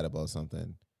sad about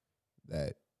something,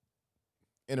 that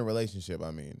in a relationship, I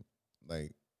mean,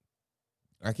 like,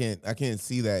 I can't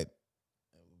see that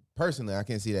personally. I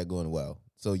can't see that going well.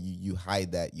 So you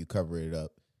hide that, you cover it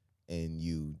up, and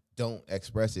you don't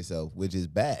express yourself, which is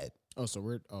bad. So I'm just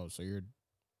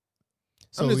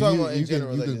talking about in you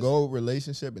general, can like, go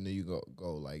relationship and then you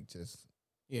go like just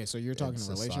Yeah, so you're talking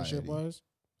relationship wise?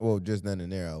 Well, just then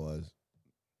and there I was.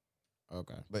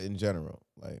 Okay. But in general,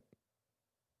 like,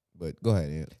 but go ahead,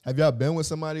 Ant. Have y'all been with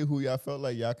somebody who y'all felt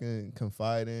like y'all can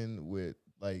confide in with,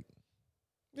 like?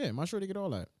 Yeah, my shorty get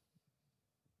all that.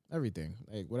 Everything.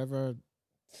 Like, whatever.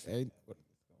 Hey, Like,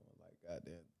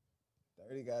 goddamn,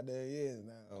 30 goddamn years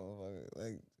now.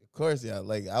 Like, of course, y'all.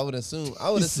 Like, I would assume.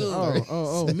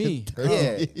 Me.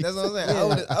 Yeah, that's what I'm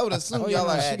saying. I would assume y'all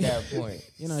are at that point.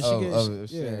 You know,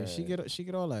 she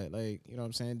get all that. Like, you know what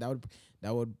I'm saying?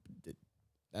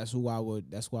 That's who I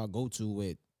go to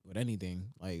with anything.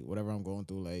 Like, whatever I'm going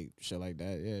through, like shit like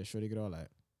that. Yeah, shorty get all that.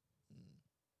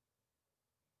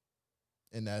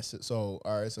 And that's it. So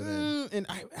all right. So then And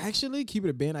I actually keep it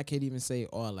a band. I can't even say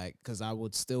all like because I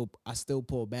still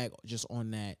pull back just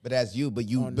on that. But that's you. But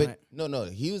you. On But that- no.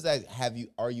 He was like,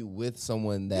 Are you with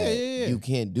someone that Yeah. you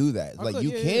can't do that? I Like could,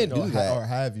 you yeah, can't or do that. or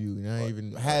have you? Not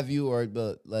even Have you or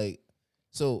but like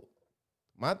so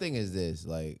my thing is this,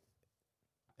 like,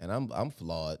 and I'm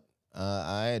flawed.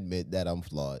 I admit that I'm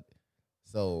flawed.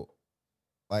 So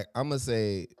like I'm gonna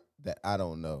say that I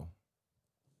don't know.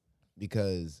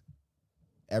 Because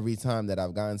every time that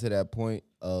I've gotten to that point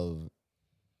of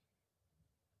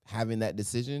having that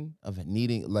decision of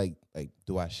needing like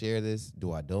do I share this?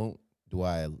 Do I don't? Do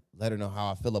I let her know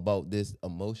how I feel about this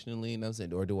emotionally, you know what I'm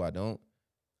saying? Or do I don't?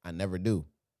 I never do.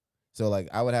 So like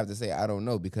I would have to say I don't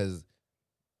know because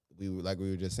we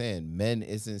were just saying, men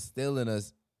it's instilling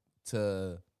us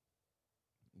to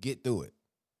get through it.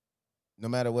 No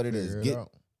matter what it is.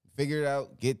 Figure it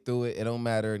out, get through it. It don't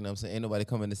matter, you know what I'm saying? Ain't nobody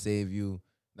coming to save you. You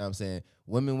know what I'm saying?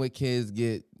 Women with kids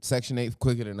get Section 8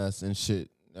 quicker than us and shit.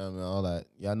 You know what I mean? All that.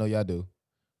 Y'all know y'all do.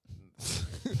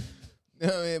 You know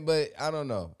what I mean? But I don't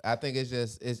know. I think it's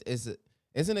just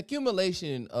it's an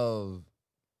accumulation of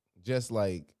just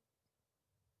like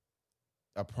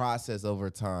a process over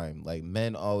time. Like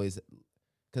men always,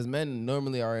 because men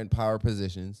normally are in power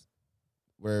positions.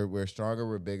 We're stronger,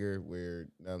 we're bigger, you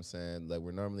know what I'm saying? Like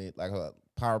we're normally like a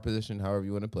power position, however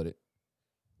you want to put it.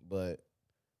 But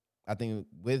I think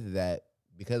with that,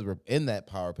 because we're in that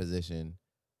power position,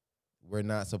 we're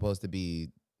not supposed to be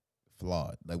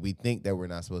flawed. Like we think that we're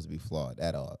not supposed to be flawed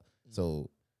at all. So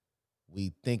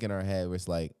we think in our head, where it's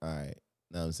like, all right,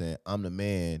 you know what I'm saying? I'm the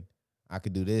man. I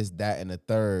could do this, that, and the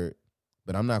third,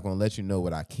 but I'm not going to let you know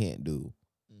what I can't do.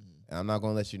 And I'm not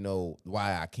going to let you know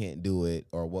why I can't do it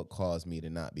or what caused me to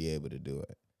not be able to do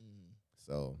it.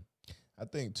 So I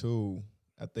think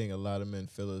a lot of men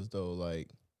feel as though like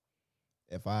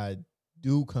if I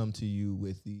do come to you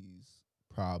with these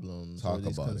problems Talk or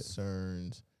these about it.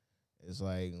 concerns, it's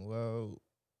like, well,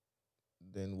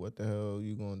 then what the hell are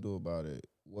you gonna do about it?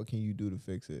 What can you do to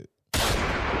fix it?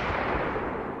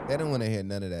 they don't want to hear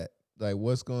none of that. Like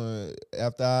what's going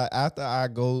after I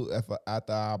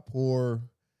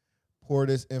pour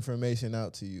this information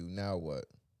out to you, now what?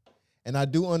 And I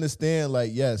do understand, like,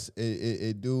 yes,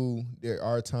 there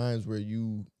are times where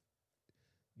you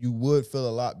would feel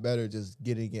a lot better just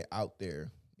getting it out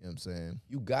there. You know what I'm saying?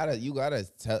 You gotta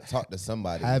talk to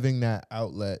somebody. Having that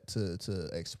outlet to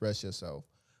express yourself.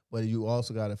 But you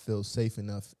also gotta feel safe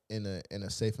enough in a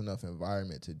safe enough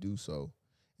environment to do so.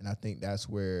 And I think that's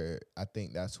where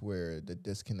the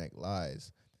disconnect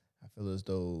lies. I feel as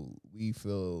though we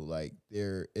feel like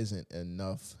there isn't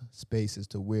enough spaces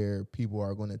to where people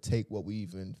are going to take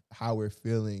how we're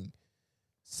feeling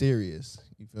serious.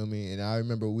 You feel me? And I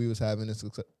remember we was having this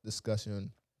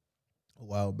discussion a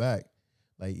while back,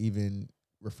 like even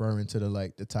referring to the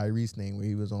Tyrese thing where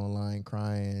he was online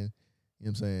crying. You know what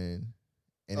I'm saying?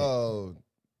 And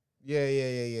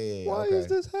Yeah. why okay. is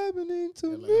this happening to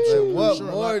Like, me? I'm What sure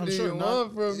a more lot- I'm do sure you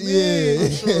not- want from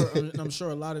me? Yeah. I'm sure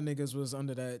a lot of niggas was in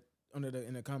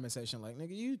the comment section like,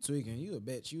 nigga, you tweaking, you a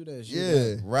bitch, you this, you Yeah.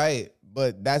 that. Right,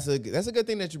 but that's a good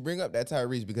thing that you bring up that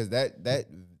Tyrese, because that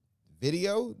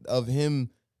video of him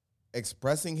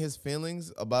expressing his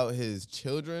feelings about his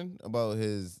children, about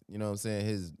his, you know what I'm saying,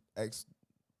 his ex,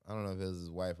 I don't know if it was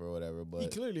his wife or whatever, He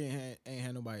but clearly ain't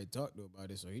had nobody to talk to about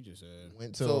it, so he just said,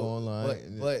 Went to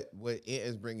online. But what it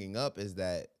is bringing up is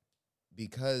that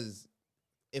because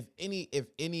if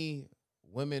any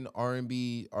women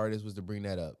R&B artist was to bring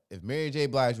that up, if Mary J.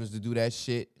 Blige was to do that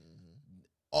shit,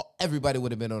 everybody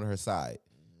would have been on her side.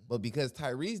 But because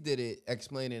Tyrese did it,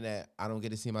 explaining that I don't get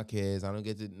to see my kids, I don't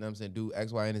get to, you know what I'm saying, do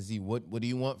X, Y, and Z. What do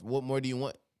you want? What more do you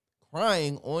want?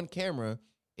 Crying on camera,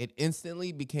 it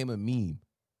instantly became a meme.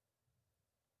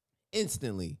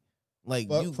 Instantly. Like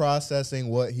but processing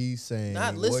what he's saying,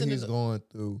 Not what listening he's to- going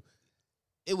through.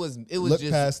 it was Look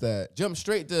just past that. jump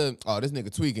straight to, oh, this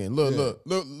nigga tweaking. Look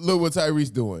what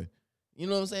Tyrese doing. You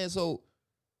know what I'm saying? So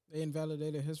they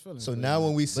invalidated his feelings. So pretty now much.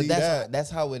 when we see but that,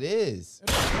 that's how it is.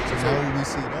 so now when we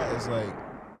see that, it's like,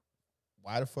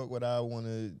 why the fuck would I want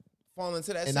to? Fall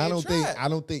into that And same I don't trap.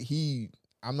 think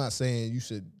I'm not saying you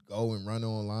should go and run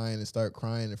online and start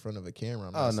crying in front of a camera.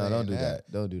 I'm Oh not no, saying don't do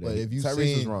that. Don't do that. But if you Tyrese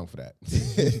was seen- wrong for that.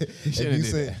 if Shouldn't you do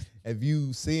see, that. if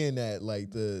you seeing that,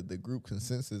 like the group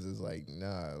consensus is like,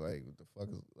 nah, like what the fuck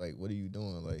is, like, what are you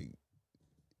doing? Like,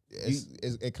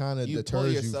 it kind of You deters pull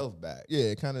you. yourself back. Yeah,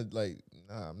 it kind of like,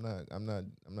 nah, I'm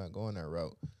not going that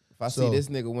route. If I So- see this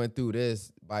nigga went through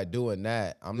this by doing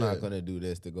that, I'm Yeah. not gonna do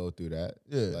this to go through that.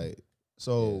 Yeah. Like,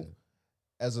 So yeah.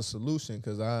 as a solution,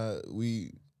 because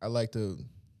I like to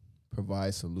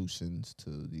provide solutions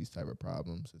to these type of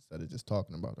problems instead of just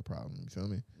talking about the problem. You feel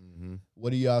me? Mm-hmm.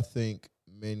 What do y'all think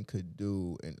men could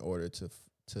do in order to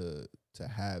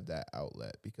have that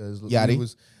outlet? Because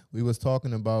Yachty. we was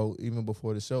talking about even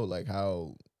before the show, like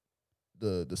how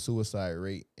the suicide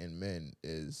rate in men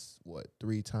is what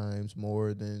 3 times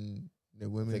more than I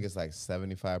women. think it's like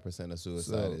 75% of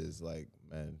suicide So- is like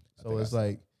men. I So think it's I said.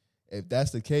 like, if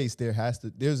that's the case, there has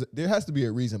to be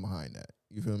a reason behind that.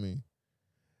 You feel me?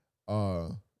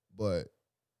 But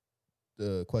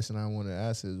the question I want to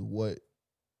ask is what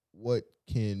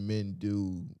can men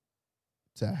do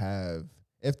to have,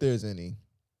 if there's any,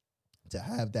 to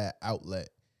have that outlet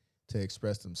to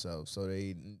express themselves, so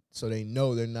they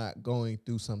know they're not going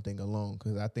through something alone.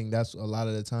 Because I think that's a lot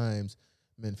of the times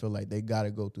men feel like they got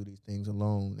to go through these things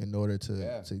alone in order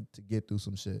to get through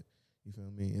some shit. You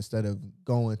feel me? Instead of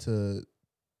going to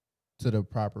the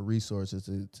proper resources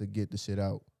to get the shit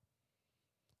out.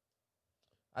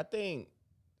 I think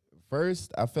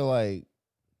first, I feel like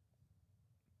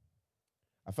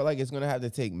it's gonna have to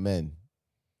take men.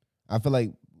 I feel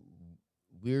like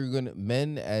we're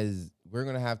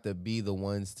gonna have to be the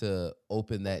ones to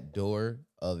open that door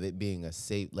of it being a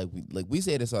safe, like we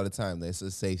say this all the time, that it's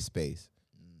a safe space,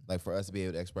 like for us to be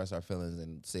able to express our feelings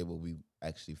and say what we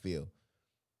actually feel.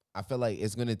 I feel like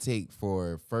it's gonna take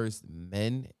for first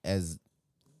men as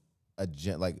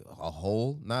like a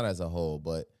whole, not as a whole,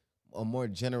 but a more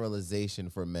generalization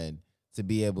for men to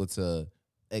be able to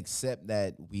accept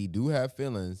that we do have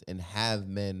feelings and have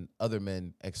other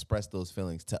men express those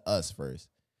feelings to us first.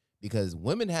 Because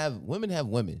women have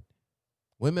women.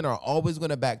 Women are always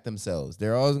going to back themselves.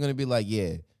 They're always going to be like,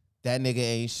 yeah, that nigga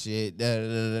ain't shit,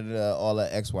 all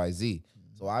that XYZ.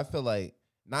 So I feel like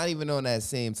not even on that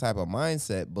same type of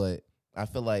mindset, but I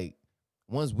feel like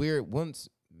once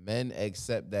men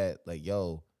accept that, like,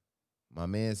 yo, my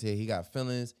man's here, he got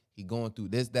feelings, he going through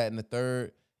this, that, and the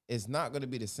third, it's not going to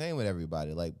be the same with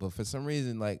everybody. Like, but for some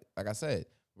reason, like I said,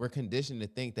 we're conditioned to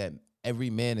think that every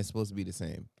man is supposed to be the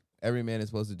same. Every man is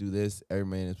supposed to do this. Every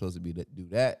man is supposed to do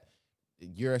that.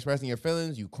 You're expressing your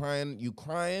feelings. You crying.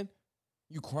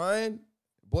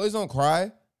 Boys don't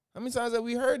cry. How many times have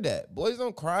we heard that? Boys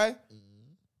don't cry. You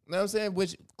know what I'm saying?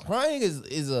 Which crying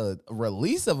is a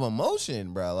release of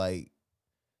emotion, bro. Like,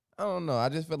 I don't know. I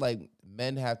just feel like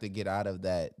men have to get out of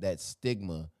that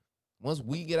stigma. Once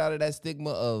we get out of that stigma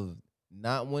of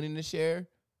not wanting to share,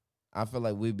 I feel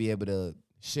like we'd be able to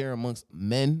share amongst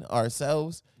men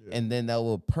ourselves, and then that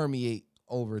will permeate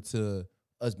over to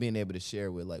us being able to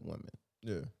share with like women.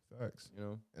 Yeah, facts. You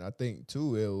know, And I think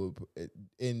too,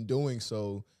 in doing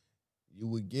so, you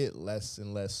would get less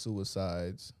and less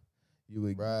suicides. You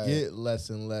would get less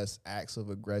and less acts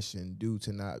of aggression due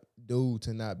to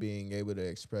not being able to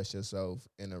express yourself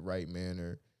in a right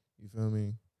manner. You feel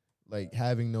me? Like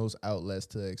having those outlets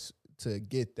to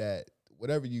get that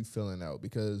whatever you feeling out,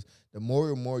 because the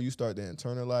more and more you start to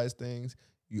internalize things,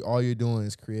 all you're doing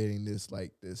is creating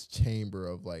this chamber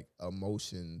of like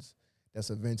emotions that's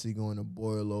eventually going to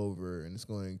boil over, and it's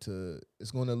going to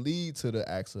lead to the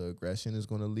acts of aggression. It's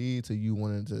going to lead to you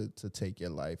wanting to take your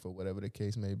life or whatever the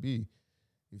case may be.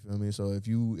 You feel me? So if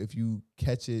you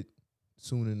catch it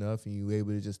soon enough and you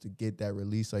able to just to get that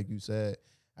release, like you said,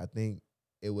 I think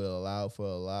it will allow for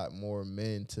a lot more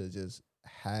men to just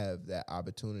have that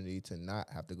opportunity to not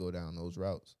have to go down those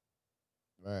routes.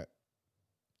 right?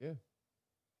 Yeah.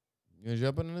 You gonna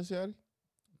jump in this, Yachty?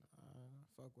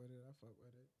 I fuck with it.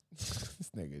 This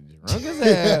nigga drunk as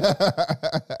hell.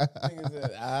 Nigga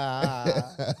said,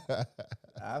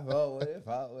 I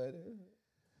fought with it.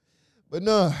 But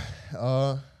no,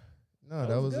 that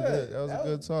was was good. a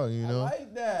good talk, you know. I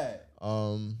like that.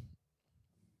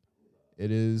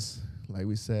 It is, like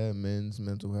we said, Men's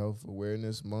Mental Health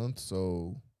Awareness Month,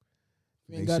 so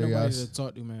You ain't got nobody to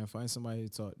talk to, man. Find somebody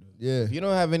to talk to. yeah. If you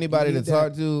don't have anybody to need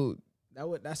talk to,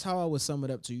 That's how I would sum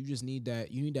it up to. You just need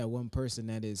that. You need that one person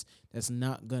that's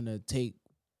not gonna take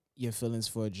your feelings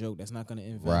for a joke. That's not gonna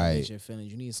invalidate your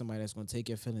feelings. You need somebody that's gonna take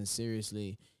your feelings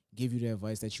seriously, give you the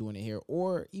advice that you want to hear,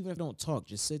 or even if they don't talk,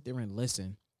 just sit there and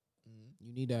listen.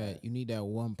 You need that. You need that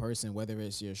one person, whether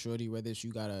it's your shorty, whether it's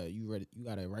you got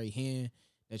a right hand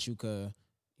that you could,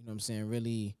 you know what I'm saying,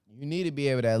 really. you need to be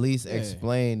able to at least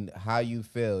explain how you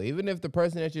feel. Even if the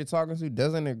person that you're talking to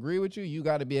doesn't agree with you, you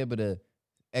got to be able to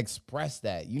express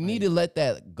that. You need to let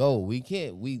that go.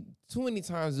 Too many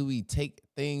times do we take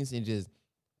things and just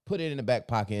put it in the back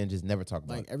pocket and just never talk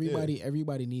about Like it.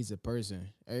 everybody needs a person.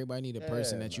 Everybody need a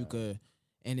person that you could,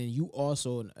 and then you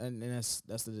also, and that's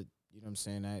the, you know what I'm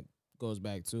saying, that goes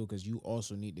back too, because you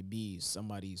also need to be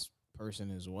somebody's person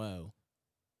as well.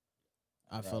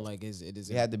 I feel like it is.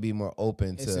 You had to be more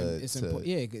open It's, to. it's important.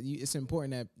 Yeah, it's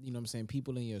important that you know what I'm saying.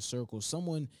 People in your circle,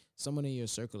 someone in your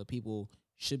circle of people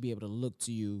should be able to look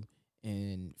to you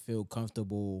and feel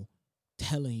comfortable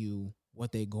telling you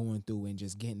what they're going through and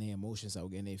just getting their emotions out,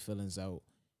 getting their feelings out,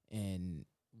 and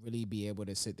really be able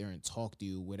to sit there and talk to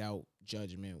you without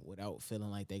judgment, without feeling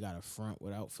like they got a front,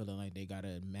 without feeling like they got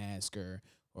a mask or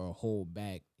hold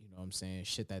back. You know what I'm saying?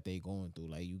 Shit that they going through.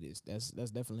 Like that's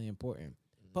definitely important.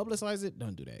 Publicize it.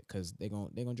 Don't do that because they're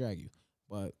gonna drag you.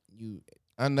 But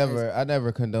I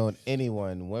never condone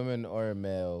anyone, women or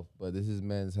male, but this is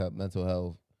men's mental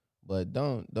health. But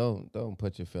don't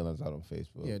put your feelings out on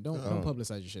Facebook. Yeah, don't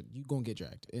publicize your shit. You gonna get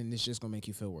dragged, and it's just gonna make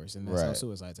you feel worse. And that's how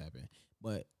suicides happen.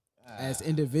 But as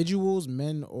individuals,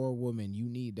 men or women, you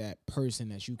need that person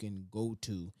that you can go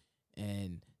to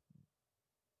and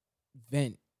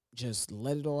vent. Just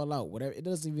let it all out. Whatever. It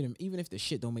doesn't even if the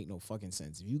shit don't make no fucking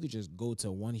sense. If you could just go to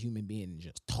one human being and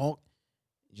just talk,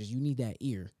 you need that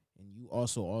ear, and you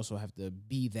also have to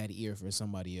be that ear for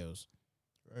somebody else.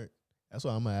 Right. That's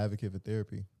why I'm an advocate for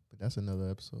therapy. But that's another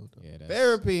episode, though. Yeah,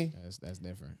 therapy. That's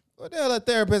different. What the hell a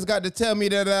therapist got to tell me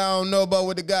that I don't know about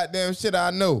what the goddamn shit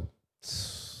I know?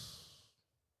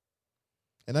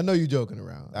 And I know you joking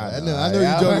around. I know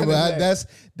you joking, but that's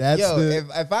yo. the.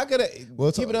 If I could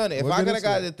have keep it on it. If I could have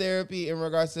got it, the therapy in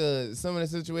regards to some of the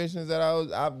situations that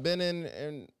I've been in,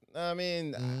 and I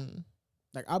mean,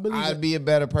 like I believe I'd be a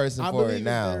better person for it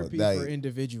now. Therapy Like, for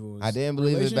individuals. I didn't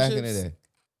believe it back in the day.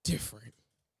 Different.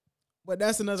 But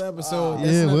that's another episode.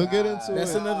 We'll get into it.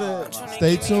 That's another.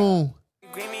 Stay tuned.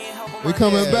 We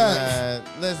coming back. Man,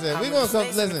 listen, we gonna come.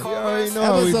 Listen, You already know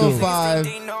how we episode do.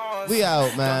 5. We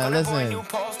out, man. Listen,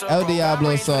 El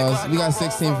Diablo Sauce. We got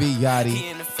 16 V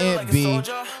Yachty, Ant B.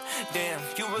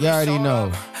 You already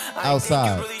know.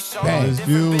 Outside. Bang. This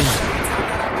view.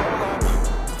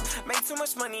 Make too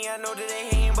much money, I know that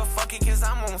they hating, but fuck it, cause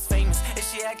I'm almost famous.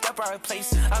 If she act up, I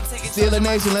replace it. I'm taking Steeler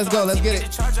Nation, let's go, let's get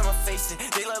it. Charge, I'ma face it.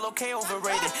 They let okay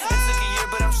overrated. It took a year,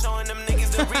 but I'm showing them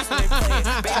niggas the reason they play it.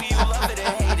 Baby, you love it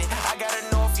or hate it. I gotta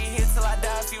know if you're here till I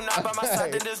die. If you not by my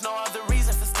side, then there's no other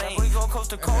reason for staying. We go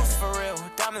coast to coast for real.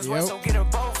 Diamonds white, so get a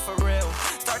bow for real.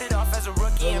 Started off as a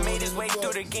rookie and made his way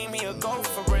through the game. He a go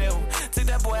for real. Took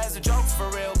that boy as a joke for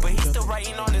real, but he's still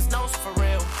writing on his notes for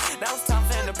real. Now it's time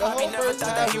for him to pop. He never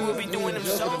thought that he would be doing them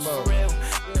shows for real.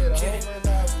 Yeah.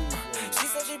 She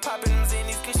said she popping them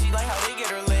Xannies cause she like how they get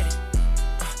her lit.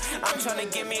 I'm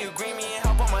tryna get me a Grammy and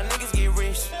help all my niggas get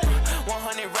rich.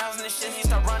 100 rounds in this shit, he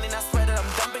start running, I swear that I'm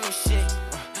dumping this shit.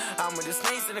 I'm with the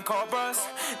snakes and the cobras.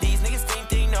 These niggas think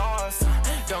they know us.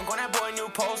 Don't go that boy new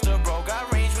poster, bro.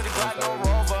 Got range with a Glock, no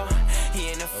rover.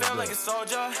 He in the field like a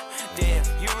soldier. Damn,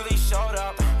 you really showed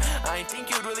up. I ain't think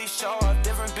you'd really show up.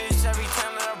 Different bitch every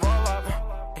time that I roll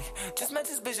up. Just met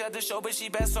this bitch at the show, but she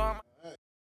bad, so I'm